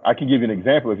 you know, I can give you an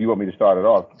example if you want me to start it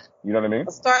off. You know what I mean?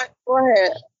 Go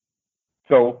ahead.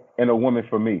 So, in a woman,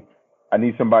 for me, I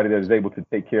need somebody that is able to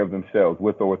take care of themselves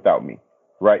with or without me,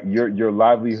 right? Your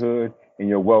livelihood and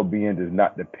your well-being does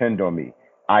not depend on me.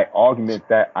 I augment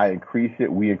that, I increase it,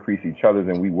 we increase each other's,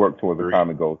 and we work towards a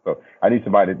common goal. So I need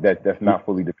somebody that's not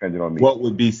fully dependent on me. What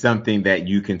would be something that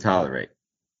you can tolerate?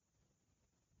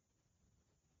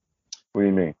 What do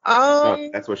you mean? No,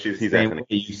 that's what he's asking.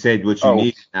 You said what you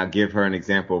need. Now give her an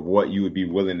example of what you would be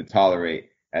willing to tolerate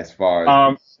as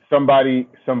far as somebody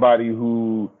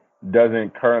who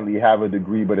doesn't currently have a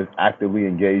degree but is actively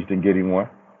engaged in getting one.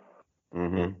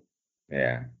 Mm-hmm.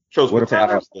 Yeah.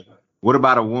 What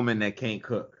about a woman that can't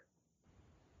cook?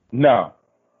 No.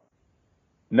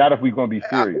 Not if we're going to be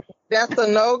serious. That's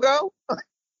a no-go?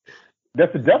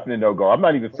 That's a definite no-go. I'm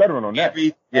not even stuttering on that.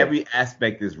 Every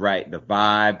aspect is right. The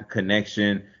vibe,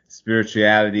 connection,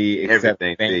 spirituality,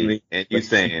 everything. Family, and you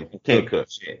saying can't cook.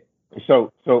 Shit.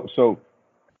 So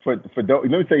for let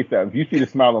me tell you something. If you see the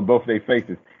smile on both their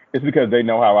faces, it's because they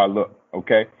know how I look,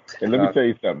 okay? And let me tell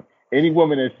you something. Any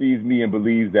woman that sees me and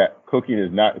believes that cooking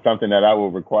is not something that I will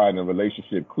require in a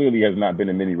relationship clearly has not been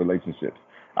in many relationships.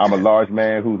 I'm a large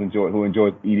man who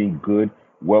enjoys eating good,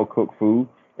 well-cooked food.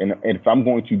 And if I'm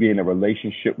going to be in a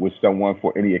relationship with someone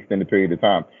for any extended period of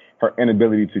time, her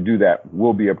inability to do that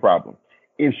will be a problem.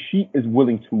 If she is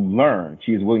willing to learn,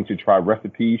 she is willing to try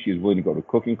recipes, she is willing to go to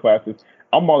cooking classes.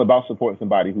 I'm all about supporting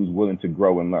somebody who's willing to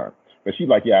grow and learn. But she's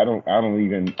like, yeah,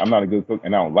 I'm not a good cook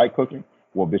and I don't like cooking.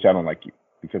 Well, bitch, I don't like you.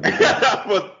 Because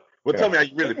well, tell me how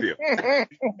you really feel.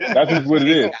 That's just what it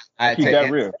is. Keep that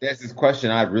real. That's this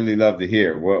question I'd really love to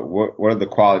hear. What are the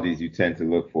qualities you tend to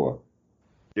look for?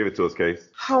 Give it to us, Case.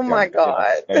 Oh my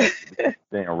God.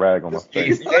 Damn rag on my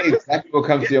face. Exactly what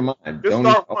comes to your mind.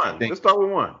 Let's start with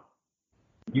one.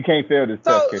 You can't fail this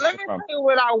test. So let me tell you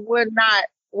what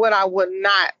I would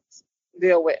not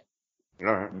deal with. All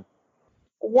right.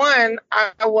 One,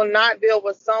 I will not deal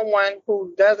with someone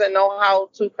who doesn't know how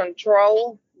to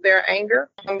control their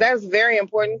anger. That's very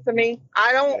important to me.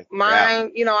 I don't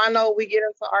mind, you know, I know we get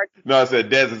into arguments. No, I said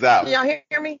Dez is out. Y'all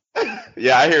hear me?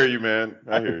 Yeah, I hear you, man.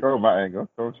 I hear you. Control my anger.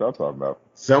 That's what y'all talking about.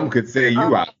 Some could say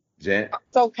you out, Jen.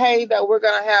 It's okay that we're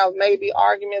going to have maybe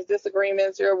arguments,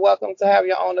 disagreements. You're welcome to have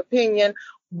your own opinion,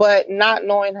 but not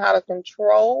knowing how to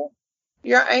control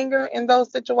your anger in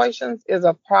those situations is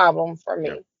a problem for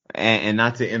me. And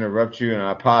not to interrupt you, and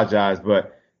I apologize,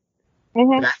 but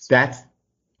that's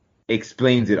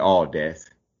explains it all, Des.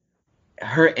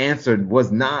 Her answer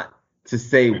was not to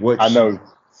say what I know.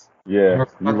 Yeah, her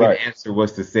fucking answer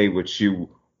was to say what she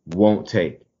won't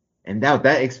take. And that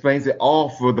explains it all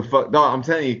for the fuck. Dog, I'm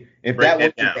telling you, if that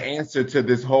was the answer to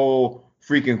this whole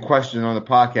freaking question on the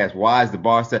podcast, why is the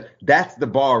bar set? That's the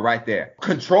bar right there.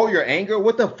 Control your anger?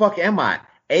 What the fuck am I?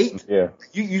 8? Yeah.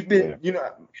 You've been,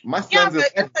 my Yeah, son's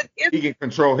but he can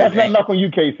control his That's not anger. enough on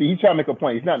you, Casey. He's trying to make a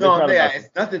point. It's not. No, it's not enough.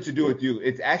 it's nothing to do with you.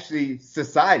 It's actually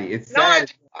society. It's no,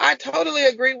 sad. I totally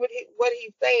agree with what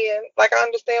he's saying. Like, I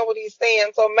understand what he's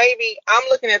saying. So maybe I'm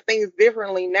looking at things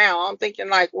differently now. I'm thinking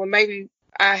like, well, maybe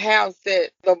I have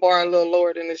set the bar a little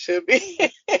lower than it should be.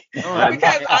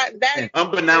 Because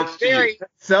unbeknownst to you.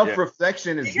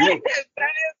 Self-reflection is that beautiful. is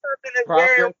something that's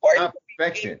very important. Not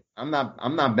perfection. I'm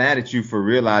not mad at you for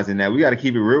realizing that. We got to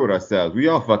keep it real with ourselves. We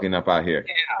all fucking up out here.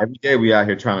 Yeah. Every day we out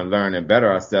here trying to learn and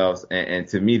better ourselves. And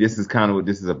to me, this is kind of what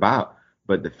this is about.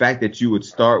 But the fact that you would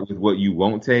start with what you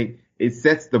won't take, it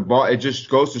sets the bar. It just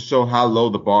goes to show how low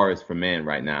the bar is for men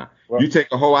right now. Well, you take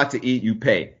a hoe out to eat, you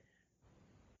pay.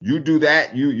 You do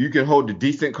that, you can hold a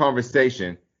decent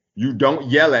conversation. You don't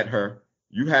yell at her.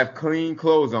 You have clean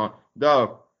clothes on.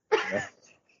 Dog.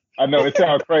 I know it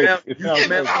sounds crazy. It sounds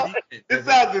Man, crazy. This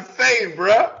sounds insane,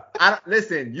 bro.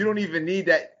 Listen, you don't even need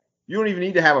that. You don't even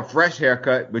need to have a fresh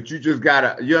haircut, but you just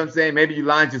gotta, you know what I'm saying? Maybe you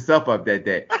lined yourself up that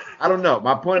day. I don't know.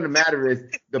 My point of the matter is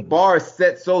the bar is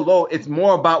set so low, it's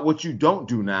more about what you don't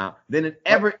do now than it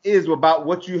ever is about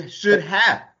what you should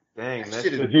have. Dang,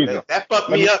 that fucked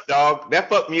me up, dog. That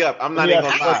fucked me up. I'm not even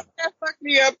gonna lie. That fucked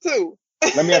me up too.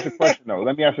 Let me ask a question though.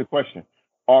 Let me ask a question.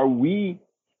 Are we?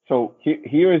 So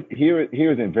here is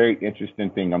a very interesting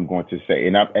thing I'm going to say,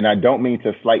 and I don't mean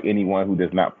to slight anyone who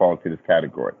does not fall into this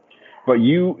category, but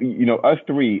you know us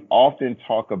three often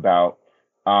talk about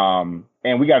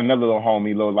and we got another little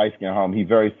homie, little light skinned homie. He's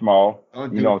very small.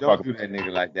 Don't do that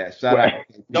nigga like that. Shout out.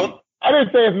 I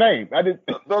didn't say his name.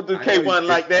 Don't do K1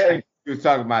 like that. You was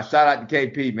talking about shout out to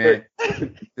KP, man.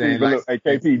 Hey,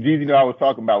 KP, Jeezy know I was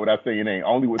talking about without saying your name,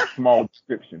 only with small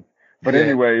description. But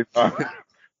anyways,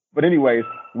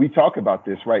 we talk about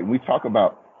this, right? We talk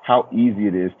about how easy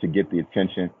it is to get the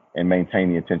attention and maintain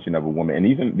the attention of a woman.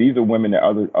 And these are women that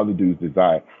other dudes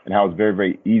desire, and how it's very,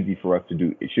 very easy for us to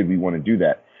do should we want to do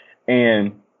that.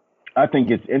 And I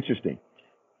think it's interesting.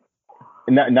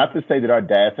 Not to say that our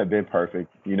dads have been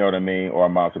perfect, you know what I mean, or our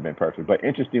moms have been perfect. But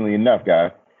interestingly enough, guys,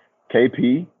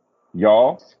 KP,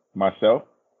 y'all, myself,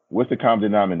 what's the common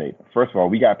denominator? First of all,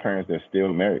 we got parents that are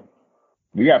still married.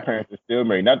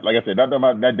 Not like I said, not talking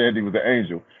about that daddy was an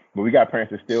angel, but we got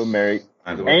parents that are still married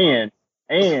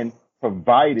and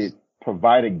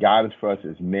provided guidance for us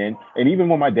as men. And even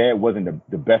when my dad wasn't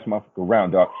the best motherfucker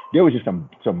around, dog, there was just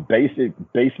some basic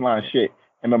baseline shit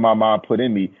him and my mom put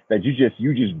in me that you just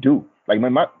do. Like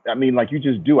you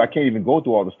just do. I can't even go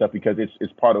through all the stuff because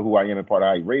it's part of who I am and part of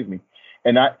how he raised me.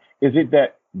 And is it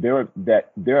that there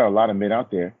are a lot of men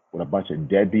out there with a bunch of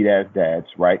deadbeat ass dads,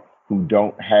 right, who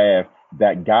don't have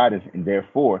that guidance, and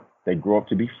therefore they grow up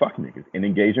to be fuck niggas and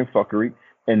engage in fuckery,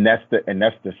 and that's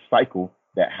the cycle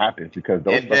that happens because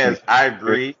those. I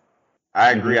agree.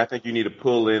 Mm-hmm. I think you need to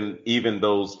pull in even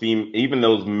those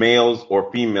males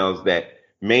or females that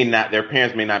their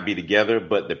parents may not be together,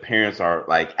 but the parents are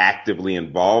like actively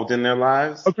involved in their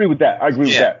lives. I agree with that.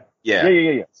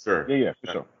 Yeah. Sure. Yeah,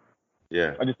 for sure.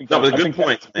 Yeah. I just think but good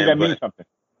points, man. That means something.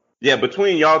 Yeah,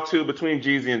 between y'all two, between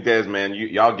Jeezy and Dez, man,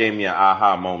 y'all gave me an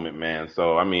aha moment, man.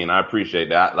 So, I mean, I appreciate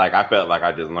that. Like, I felt like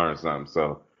I just learned something.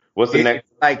 So, what's the next?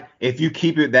 Like, if you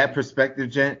keep it that perspective,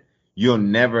 gent, you'll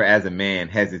never, as a man,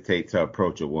 hesitate to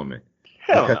approach a woman.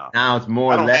 Hell because no. Now it's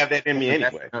more. I don't have that in me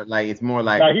anyway. Like, it's more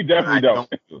like. No, he definitely don't.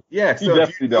 Yeah, so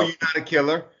if you know you're not a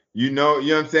killer, you know what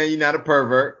I'm saying, you're not a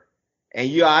pervert, and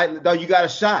you got a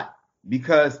shot,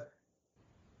 because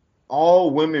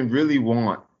all women really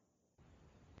want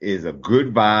is a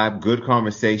good vibe, good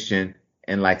conversation,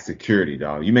 and like security,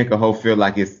 dog. You make a hoe feel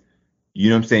like it's, you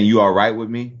know what I'm saying, you all right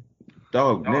with me?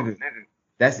 Dog, nigga.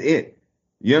 That's it.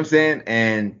 You know what I'm saying?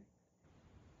 And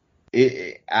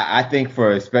I think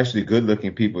for especially good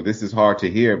looking people, this is hard to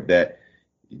hear, that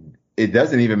it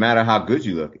doesn't even matter how good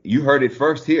you look. You heard it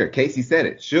first here. Casey said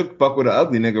it. She'll fuck with an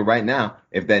ugly nigga right now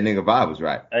if that nigga vibe was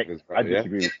right. I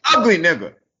disagree. Ugly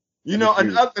nigga. You know,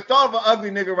 the thought of an ugly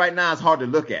nigga right now is hard to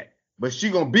look at. But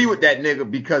she gonna be with that nigga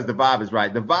because the vibe is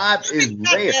right. The vibe is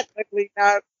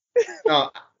rare. No,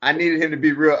 I needed him to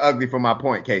be real ugly for my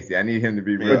point, Casey. I need him to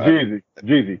be real ugly.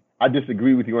 Jeezy, I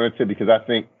disagree with you on that tip, because I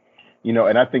think, you know,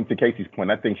 and I think to Casey's point,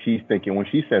 I think she's thinking, when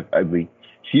she says ugly,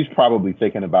 she's probably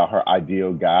thinking about her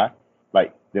ideal guy,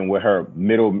 like than what her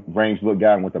middle range look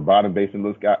guy and what the bottom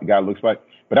basin guy looks like.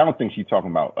 But I don't think she's talking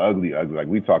about ugly like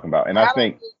we talking about. And I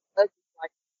think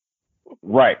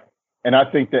right. And I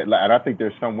think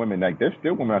there's some women, like, there's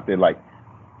still women out there, like,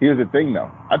 here's the thing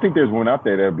though. I think there's women out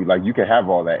there that'll be like, you can have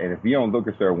all that, and if you don't look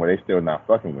a certain way, they still not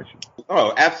fucking with you.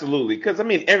 Oh, absolutely. Because I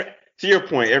mean, to your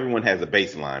point, everyone has a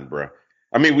baseline, bro.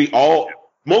 I mean, we all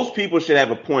most people should have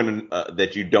a point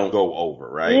that you don't go over,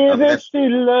 right? Isn't she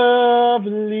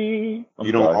lovely?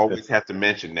 You don't always have to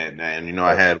mention that. And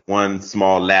I had one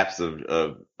small lapse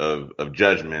of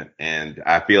judgment, and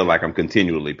I feel like I'm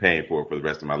continually paying for it for the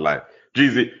rest of my life.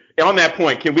 Jeezy, on that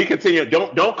point, can we continue?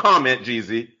 Don't comment,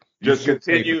 Jeezy. Just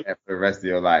continue for the rest of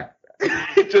your life.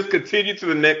 Just continue to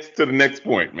the next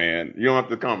point, man. You don't have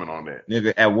to comment on that.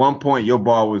 Nigga, at one point your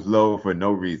bar was low for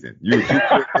no reason. You were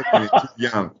too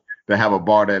young to have a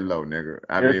bar that low, nigga.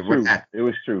 It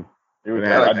was true.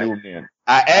 I knew him then.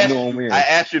 I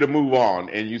asked you to move on,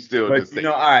 and you still. But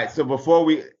all right. So before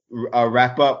we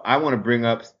wrap up, I want to bring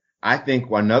up. I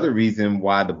think another reason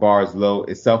why the bar is low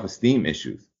is self-esteem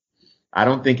issues. I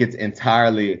don't think it's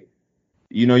entirely.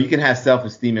 You can have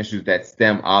self-esteem issues that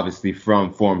stem obviously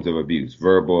from forms of abuse,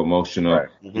 verbal, emotional, right.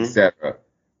 etc.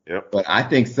 Yep. But I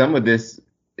think some of this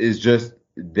is just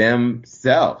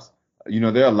themselves.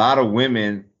 There are a lot of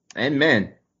women and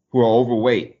men who are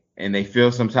overweight and they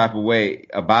feel some type of way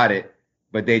about it,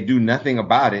 but they do nothing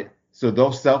about it. So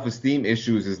those self-esteem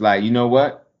issues is like, you know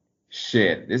what?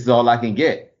 Shit, this is all I can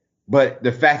get. But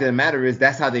the fact of the matter is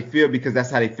that's how they feel because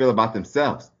that's how they feel about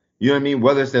themselves. You know what I mean?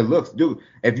 Whether it's their looks. Dude,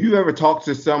 if you ever talk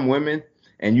to some women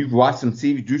and you've watched some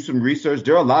TV, do some research,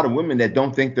 there are a lot of women that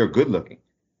don't think they're good looking.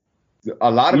 A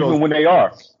lot of Even those when they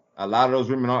are. A lot of those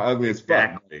women are ugly as fuck.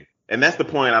 Exactly. And that's the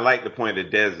point. I like the point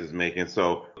that Dez is making.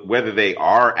 So whether they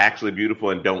are actually beautiful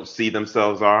and don't see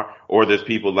themselves or there's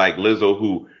people like Lizzo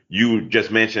who you just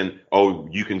mentioned,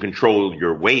 you can control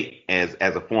your weight as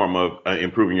a form of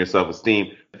improving your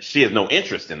self-esteem. She has no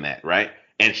interest in that, right?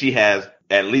 And she has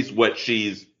at least what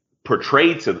she's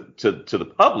portrayed to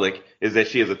the public is that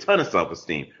she has a ton of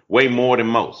self-esteem, way more than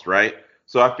most, right?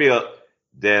 So I feel,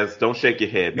 Dez, don't shake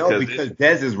your head because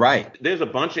Dez is right. There's a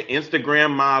bunch of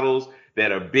Instagram models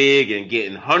that are big and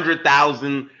getting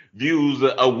 100,000 views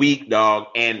a week, dog,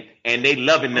 and they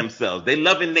loving themselves. They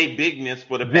loving their bigness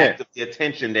for the fact of the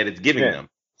attention that it's giving them.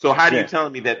 So how do you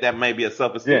telling me that might be a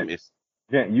self-esteem issue?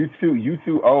 Yeah, you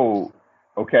too old.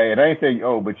 Okay, and I ain't saying you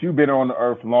old, but you've been on the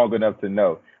earth long enough to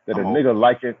know that a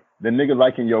nigga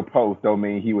liking your post don't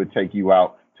mean he would take you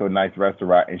out to a nice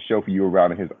restaurant and chauffeur you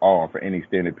around in his arm for any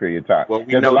extended period of time. Well,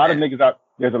 there's a lot of niggas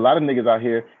out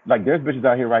here, like there's bitches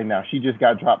out here right now. She just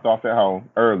got dropped off at home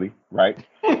early, right?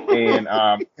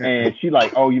 And she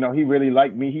like, he really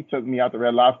liked me. He took me out to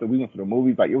Red Lobster. We went to the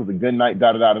movies. Like it was a good night.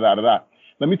 Da da da da da da.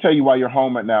 Let me tell you why you're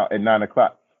home at 9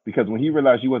 o'clock. Because when he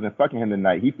realized you wasn't fucking him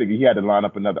tonight, he figured he had to line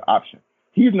up another option.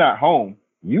 He's not home.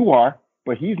 You are,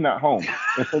 but he's not home.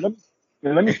 And so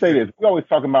let me say this. We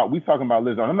talking about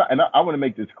Lizzo. I want to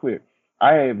make this clear.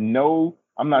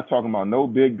 I'm not talking about no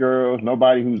big girls,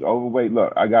 nobody who's overweight.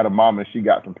 Look, I got a mom and she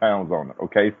got some pounds on her.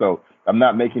 Okay. So I'm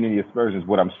not making any aspersions.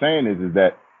 What I'm saying is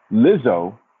that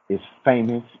Lizzo is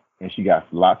famous and she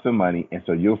got lots of money. And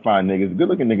so you'll find good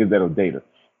looking niggas that'll date her.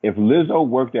 If Lizzo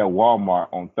worked at Walmart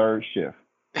on third shift,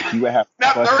 she would have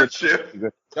third shift.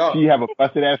 She have a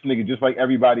busted ass nigga just like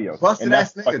everybody else. Busted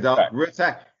ass nigga, dog. Real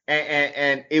time.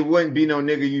 And it wouldn't be no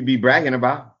nigga you'd be bragging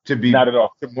about to be not at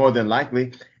all. More than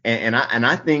likely. And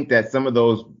I think that some of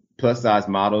those plus size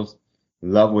models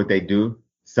love what they do.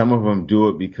 Some of them do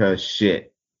it because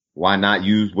shit. Why not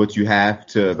use what you have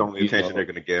to they're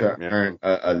gonna get to earn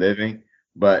a living?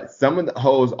 But some of the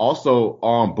hoes also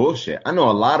are on bullshit. I know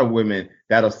a lot of women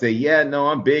that'll say, yeah, no,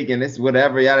 I'm big and it's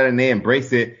whatever, yada, and they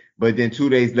embrace it. But then 2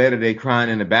 days later, they crying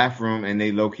in the bathroom and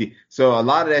they low key. So a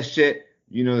lot of that shit,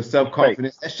 the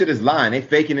self-confidence, that shit is lying. They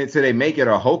faking it till they make it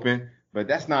or hoping, but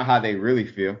that's not how they really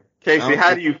feel. Casey,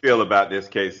 how do you feel about this,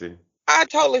 Casey? I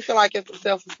totally feel like it's a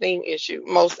self-esteem issue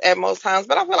at most times.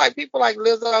 But I feel like people like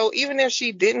Lizzo, even if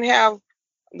she didn't have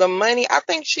the money, I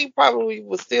think she probably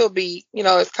would still be,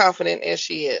 as confident as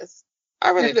she is. I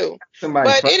really do.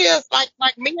 But it is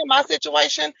like me in my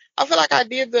situation. I feel like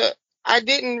I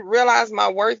didn't realize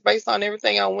my worth based on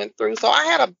everything I went through. So I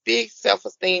had a big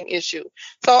self-esteem issue.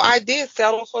 So I did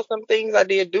settle for some things. I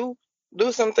did do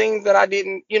some things that I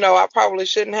didn't, I probably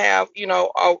shouldn't have,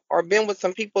 or been with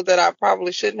some people that I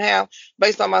probably shouldn't have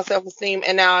based on my self-esteem.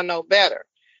 And now I know better.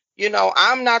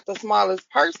 I'm not the smallest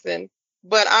person,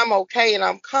 but I'm okay and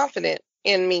I'm confident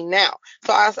in me now.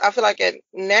 So I feel like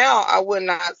now I would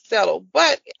not settle.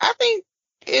 But I think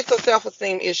it's a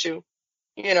self-esteem issue,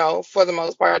 for the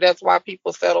most part. That's why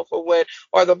people settle for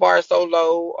or the bar is so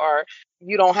low, or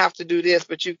you don't have to do this,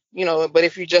 but but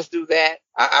if you just do that,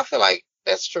 I feel like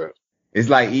that's true. It's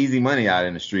like easy money out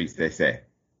in the streets, they say.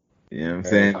 You know what I'm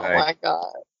saying? Oh my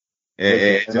God.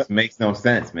 It just makes no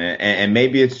sense, man. And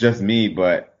maybe it's just me,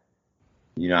 but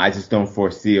I just don't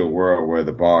foresee a world where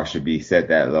the bar should be set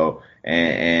that low.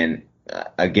 And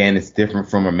again, it's different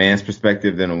from a man's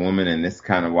perspective than a woman, and this is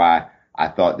kind of why I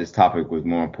thought this topic was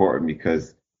more important,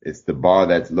 because it's the bar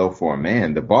that's low for a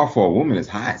man. The bar for a woman is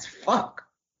high as fuck.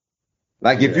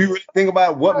 Like, if you really think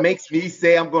about what makes me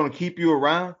say I'm going to keep you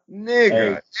around,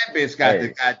 nigga, that bitch got to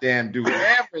goddamn do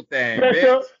everything,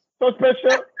 bitch. So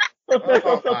special.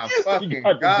 Oh, my fucking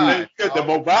God. The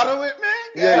Movado it, man?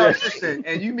 Yeah, listen,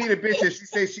 and you meet a bitch and she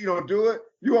says she don't do it,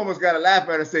 you almost got to laugh at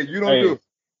her and say, you don't do it.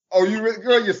 Oh, you really,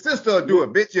 girl, your sister will do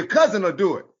it, bitch. Your cousin will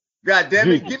do it. God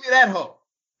damn it, give me that hoe.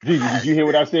 Gigi, did you hear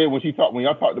what I said when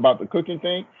y'all talked about the cooking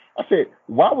thing? I said,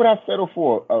 why would I settle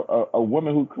for a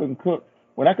woman who couldn't cook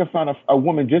when I could find a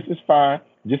woman just as fine,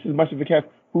 just as much of a cat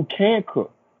who can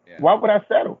cook? Yeah. Why would I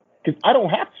settle? Because I don't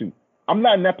have to. I'm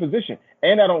not in that position,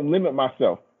 and I don't limit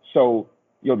myself. So,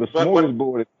 the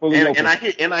smorgasbord is fully open.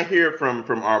 And I hear from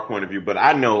our point of view, but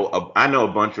I know a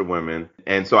bunch of women,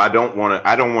 and so I don't want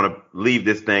to leave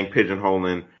this thing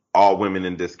pigeonholing all women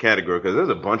in this category, because there's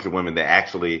a bunch of women that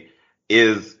actually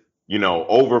is,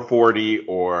 over 40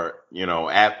 or,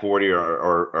 at 40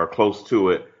 or close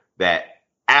to it, that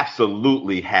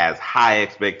absolutely has high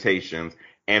expectations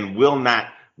and will not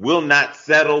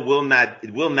settle, will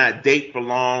not date for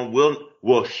long,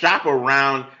 will shop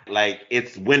around like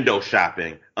it's window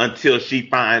shopping until she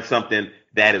finds something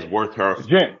that is worth her.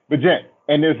 But Jen,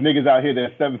 and there's niggas out here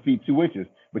that's 7 feet 2 inches,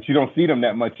 but you don't see them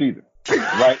that much either,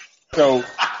 right? So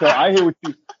I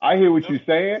hear what you're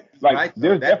saying. Like, right,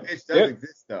 so that bitch does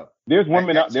exist though. There's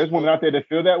women out there that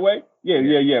feel that way.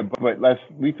 Yeah. But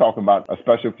we talking about a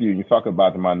special few. You talk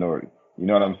about the minority. You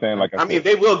know what I'm saying? Like, I mean,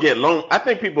 they will get lonely. I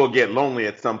think people will get lonely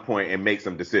at some point and make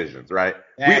some decisions, right?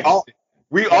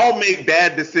 We all make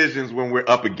bad decisions when we're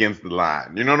up against the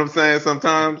line. You know what I'm saying?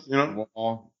 Sometimes, We're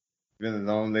all feeling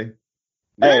lonely.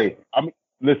 Hey,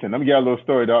 listen, let me get a little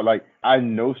story, dog. Like, I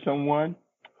know someone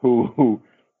who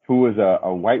is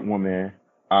a white woman,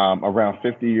 around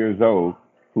 50 years old,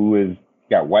 who is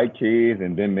got white kids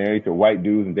and been married to white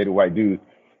dudes and dated white dudes,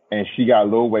 and she got a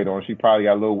little weight on her. She probably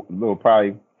got a little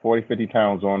probably 40, 50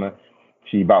 pounds on her.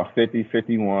 She about 50,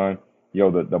 51.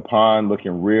 The pond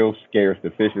looking real scarce.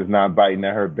 The fish is not biting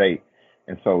at her bait.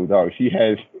 And so, dog, she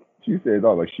said,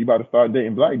 dog, like, she about to start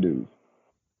dating black dudes.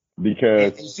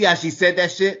 Because you see how she said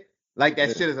that shit? Like, that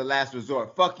shit is a last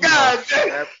resort. Fuck you. God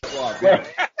damn.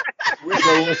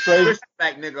 What's crazy?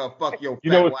 Black nigga, fuck your.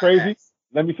 You know what's crazy?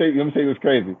 Let me say what's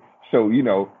crazy. So,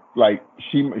 like,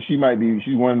 she might be,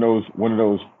 she's one of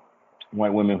those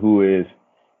white women who is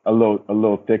a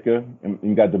little thicker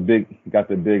and got the big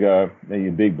maybe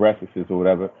big breasts or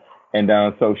whatever. And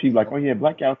so she's like, oh yeah,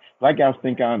 black guys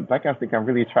think I'm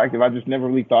really attractive. I just never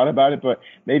really thought about it, but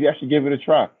maybe I should give it a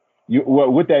try.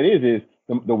 What that is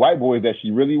the white boys that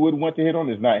she really would want to hit on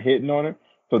is not hitting on her.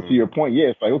 So to your point, yeah,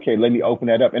 it's like, okay, let me open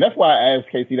that up. And that's why I asked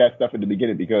Casey that stuff at the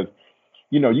beginning, because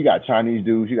you got Chinese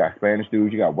dudes, you got Spanish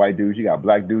dudes, you got white dudes, you got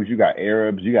black dudes, you got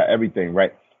Arabs, you got everything,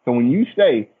 right? So when you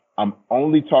say I'm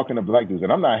only talking to black dudes,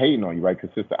 and I'm not hating on you, right?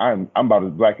 Because sister, I'm about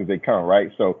as black as they come, right?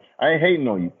 So I ain't hating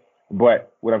on you.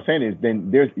 But what I'm saying is,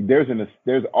 then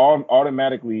there's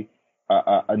automatically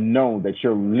a known that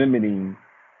you're limiting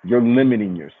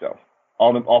yourself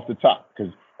off the top,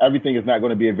 because everything is not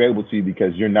going to be available to you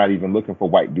because you're not even looking for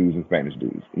white dudes and Spanish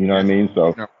dudes. You know what I mean?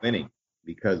 So we're winning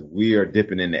because we are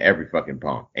dipping into every fucking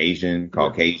pond. Asian,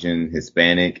 Caucasian,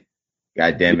 Hispanic,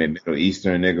 goddamn it, Middle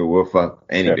Eastern nigga, we'll fuck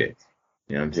any bitch.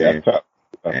 You know what I'm saying?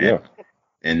 Yeah.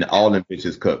 And all them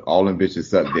bitches cook. All them bitches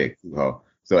suck dick too, ho.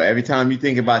 So every time you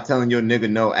think about telling your nigga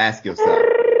no, ask yourself.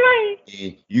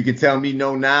 And you can tell me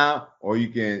no now, or you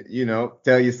can,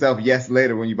 tell yourself yes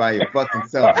later when you buy your fucking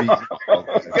self. God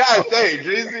dang,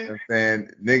 Jeezy. You know what I'm saying?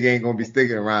 Nigga ain't gonna be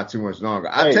sticking around too much longer.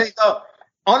 I tell you though,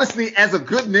 honestly, as a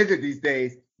good nigga these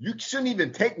days, you shouldn't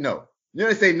even take no. You know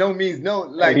they say no means no.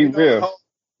 Like,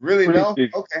 really no?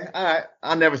 Okay, all right.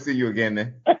 I'll never see you again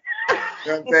then.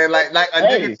 You know what I'm saying? Like a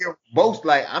nigga can boast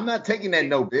like, I'm not taking that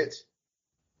no, bitch.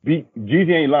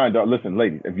 Jeezy ain't lying, dog. Listen,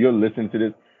 ladies, if you're listening to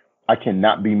this, I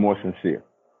cannot be more sincere.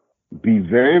 Be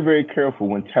very, very careful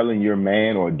when telling your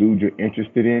man or a dude you're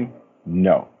interested in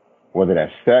no. Whether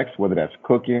that's sex, whether that's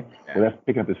cooking, whether that's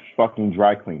picking up this fucking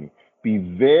dry cleaning. Be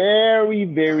very,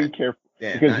 very careful.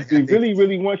 Because if he really,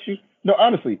 really wants you, no,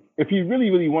 honestly, if he really,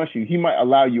 really wants you, he might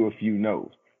allow you a few no's.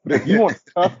 But if you want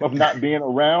stuff of not being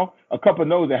around, a couple of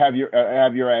no's that have your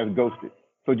ass ghosted.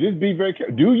 So just be very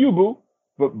careful. Do you, boo?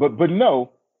 But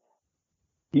no.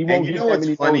 He won't. And you know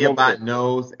what's funny about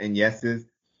no's and yeses?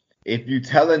 If you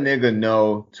tell a nigga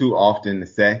no too often to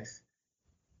sex,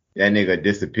 that nigga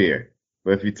disappear.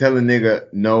 But if you tell a nigga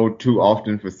no too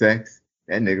often for sex,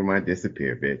 that nigga might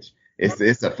disappear, bitch.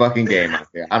 It's a fucking game out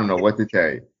there. I don't know what to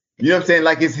tell you. You know what I'm saying?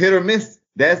 Like, it's hit or miss.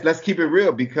 let's keep it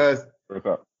real, because What's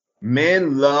up?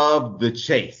 men love the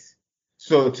chase.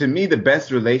 So to me, the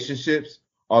best relationships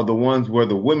are the ones where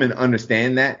the women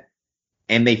understand that,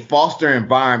 and they foster an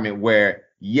environment where,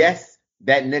 yes,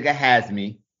 that nigga has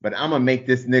me, but I'm gonna make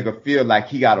this nigga feel like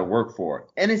he gotta work for it.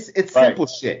 And it's Right. simple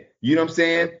shit. You know what I'm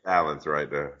saying? That's balance right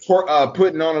there.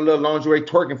 Putting on a little lingerie,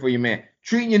 twerking for your man,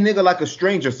 treating your nigga like a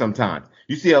stranger sometimes.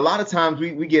 You see, a lot of times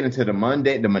we get into the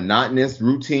mundane, the monotonous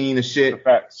routine and shit.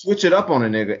 Fact. Switch it up on a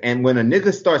nigga. And when a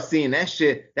nigga starts seeing that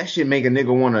shit make a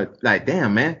nigga want to, like,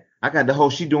 damn, man, I got the whole,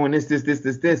 she doing this.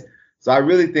 So I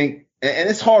really think, and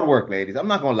it's hard work, ladies. I'm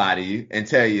not going to lie to you and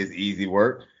tell you it's easy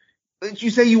work. But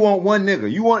you say you want one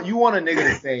nigga. You want a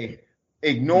nigga to say,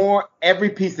 ignore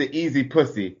every piece of easy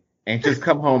pussy and just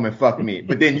come home and fuck me.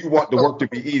 But then you want the work to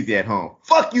be easy at home.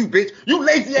 Fuck you, bitch. You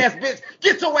lazy ass bitch.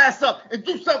 Get your ass up and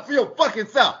do something for your fucking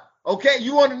self. Okay?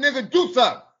 You want a nigga, do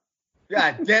something.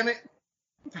 God damn it.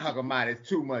 Talk about it's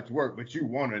too much work, but you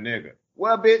want a nigga.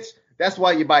 Well, bitch, that's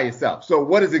why you're by yourself. So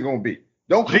what is it going to be?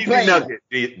 Don't complain. Jeezy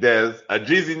Nugget. There's a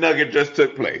Jeezy Nugget just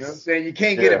took place. You know what I'm saying? You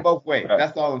can't get it both ways.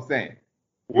 That's all I'm saying.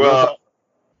 Well,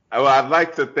 I'd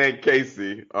like to thank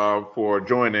Casey for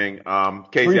joining.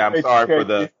 Casey, I'm sorry for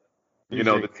the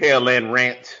tail end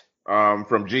rant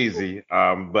from Jeezy,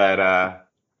 but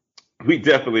we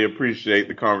definitely appreciate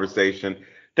the conversation.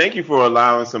 Thank you for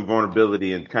allowing some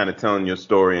vulnerability and kind of telling your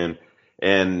story,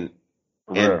 and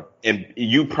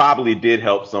you probably did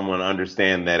help someone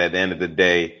understand that at the end of the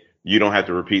day, you don't have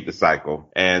to repeat the cycle.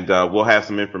 And we'll have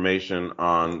some information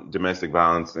on domestic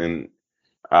violence and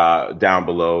down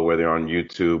below, whether you're on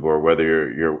YouTube or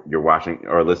whether you're watching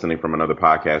or listening from another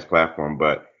podcast platform.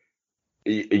 But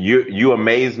you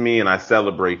amaze me, and I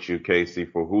celebrate you, Casey,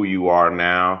 for who you are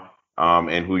now,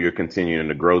 and who you're continuing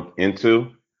to grow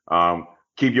into.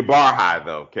 Keep your bar high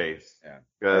though, Case.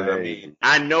 Because I mean,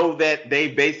 I know that they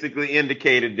basically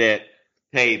indicated that,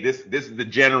 hey, this is the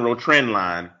general trend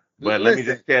line. But let me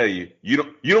just tell you,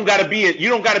 you don't gotta be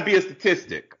a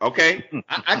statistic, okay?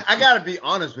 I gotta be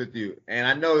honest with you, and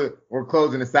I know we're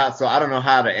closing this out, so I don't know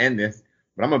how to end this,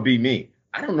 but I'm gonna be me.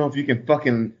 I don't know if you can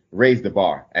fucking raise the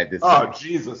bar at this point. Oh,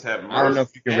 Jesus have mercy. I don't know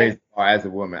if you can raise the bar as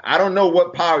a woman. I don't know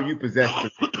what power you possess.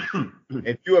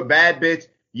 If you're a bad bitch,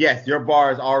 yes, your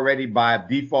bar is already by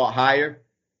default higher.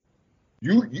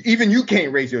 You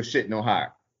can't raise your shit no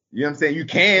higher. You know what I'm saying? You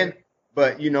can,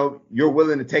 but you're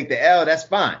willing to take the L. That's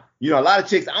fine. A lot of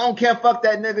chicks, I don't care, fuck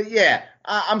that nigga. Yeah,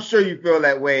 I'm sure you feel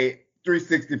that way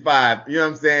 365. You know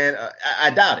what I'm saying? I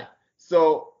doubt it.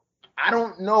 So I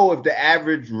don't know if the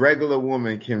average regular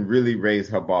woman can really raise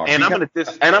her bar. And I'm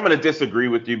gonna disagree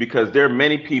with you, because there are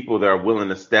many people that are willing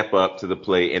to step up to the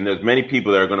plate, and there's many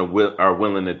people that are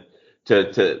willing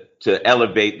to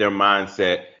elevate their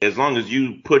mindset. As long as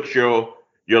you put your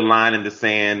line in the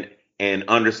sand and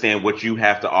understand what you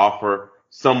have to offer,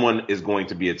 someone is going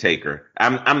to be a taker.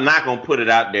 I'm not going to put it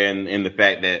out there in the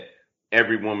fact that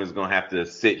every woman is going to have to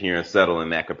sit here and settle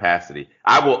in that capacity.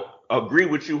 I will agree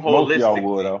with you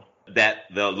holistically that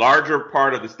the larger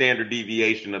part of the standard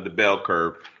deviation of the bell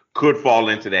curve could fall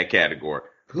into that category.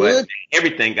 But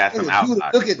everything got some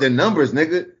outliers. Look at the numbers,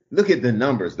 nigga. Look at the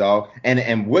numbers, dog.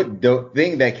 And what the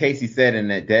thing that Casey said and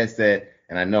that Dad said,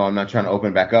 and I know I'm not trying to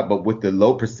open back up, but with the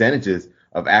low percentages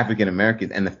of African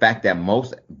Americans and the fact that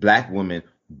most black women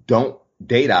don't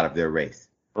date out of their race.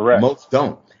 Correct. Most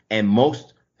don't. And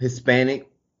most Hispanic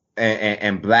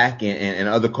and black and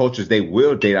other cultures, they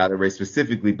will date out of their race,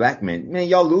 specifically black men. Man,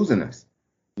 y'all losing us.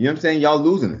 You know what I'm saying? Y'all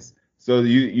losing us. So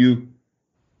boy,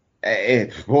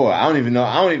 I don't even know.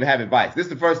 I don't even have advice. This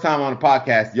is the first time on the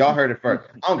podcast. Y'all heard it first.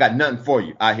 I don't got nothing for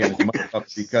you out here in this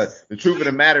motherfucker, because the truth of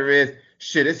the matter is,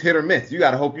 shit, it's hit or miss. You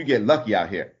got to hope you get lucky out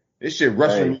here. This shit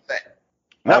Russian roulette.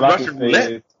 All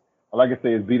I can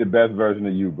say is be the best version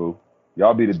of you, boo.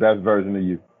 Y'all be the best version of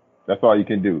you. That's all you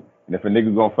can do. And if a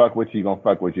nigga gonna fuck with you, he gonna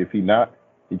fuck with you. If he not,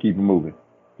 he keep it moving.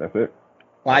 That's it.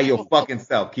 By your fucking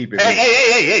self, keep it moving.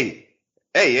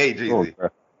 Hey, Jeezy.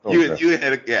 You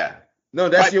had a, yeah. No,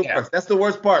 that's your worst. That's the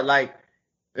worst part. Like,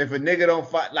 if a nigga don't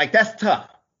fight, like, that's tough.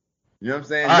 You know what I'm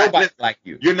saying? Nobody like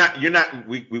you. You're not.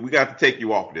 We got to take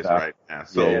you off this right now.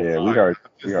 So we heard.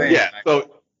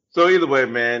 So either way,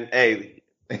 man.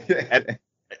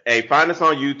 Hey, find us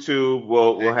on YouTube.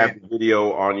 We'll have the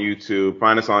video on YouTube.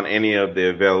 Find us on any of the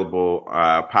available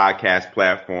podcast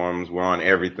platforms. We're on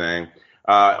everything.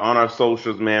 On our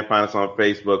socials, man. Find us on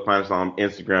Facebook. Find us on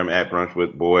Instagram at Brunch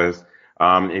with Boys.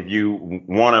 If you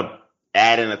want to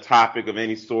add in a topic of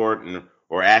any sort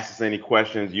or ask us any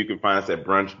questions, you can find us at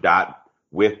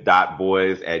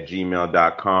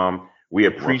brunch.with.boys@gmail.com. We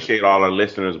appreciate all our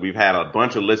listeners. We've had a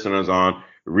bunch of listeners on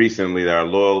recently that are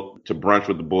loyal to Brunch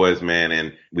with the Boys, man.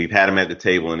 And we've had them at the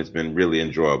table, and it's been really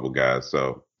enjoyable, guys.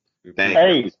 So thank you.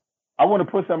 Hey, I want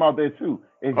to put something out there too.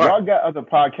 If y'all got other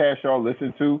podcasts y'all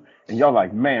listen to, and y'all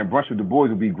like, man, Brunch with the Boys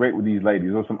would be great with these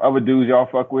ladies, or some other dudes y'all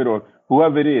fuck with, or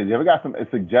whoever it is. You ever got some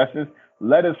suggestions?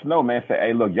 Let us know, man. Say,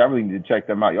 hey, look, y'all really need to check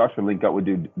them out. Y'all should link up with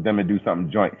them and do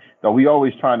something joint. So we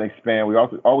always trying to expand. We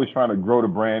also always trying to grow the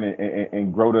brand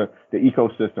and grow the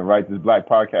ecosystem, right? This Black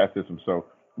podcast system. So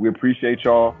we appreciate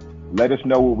y'all. Let us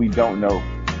know what we don't know.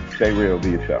 Stay real.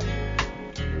 Be yourself.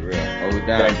 Be real. Hold it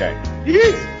down. Gang.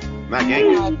 Yes. Not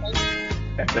gang.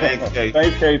 Thanks, Casey.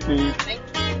 Thanks, Casey. Thank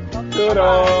you.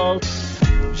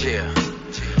 Toodles. Yeah.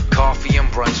 Coffee and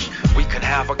brunch. We can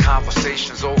have our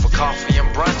conversations over coffee and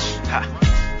brunch. Ha.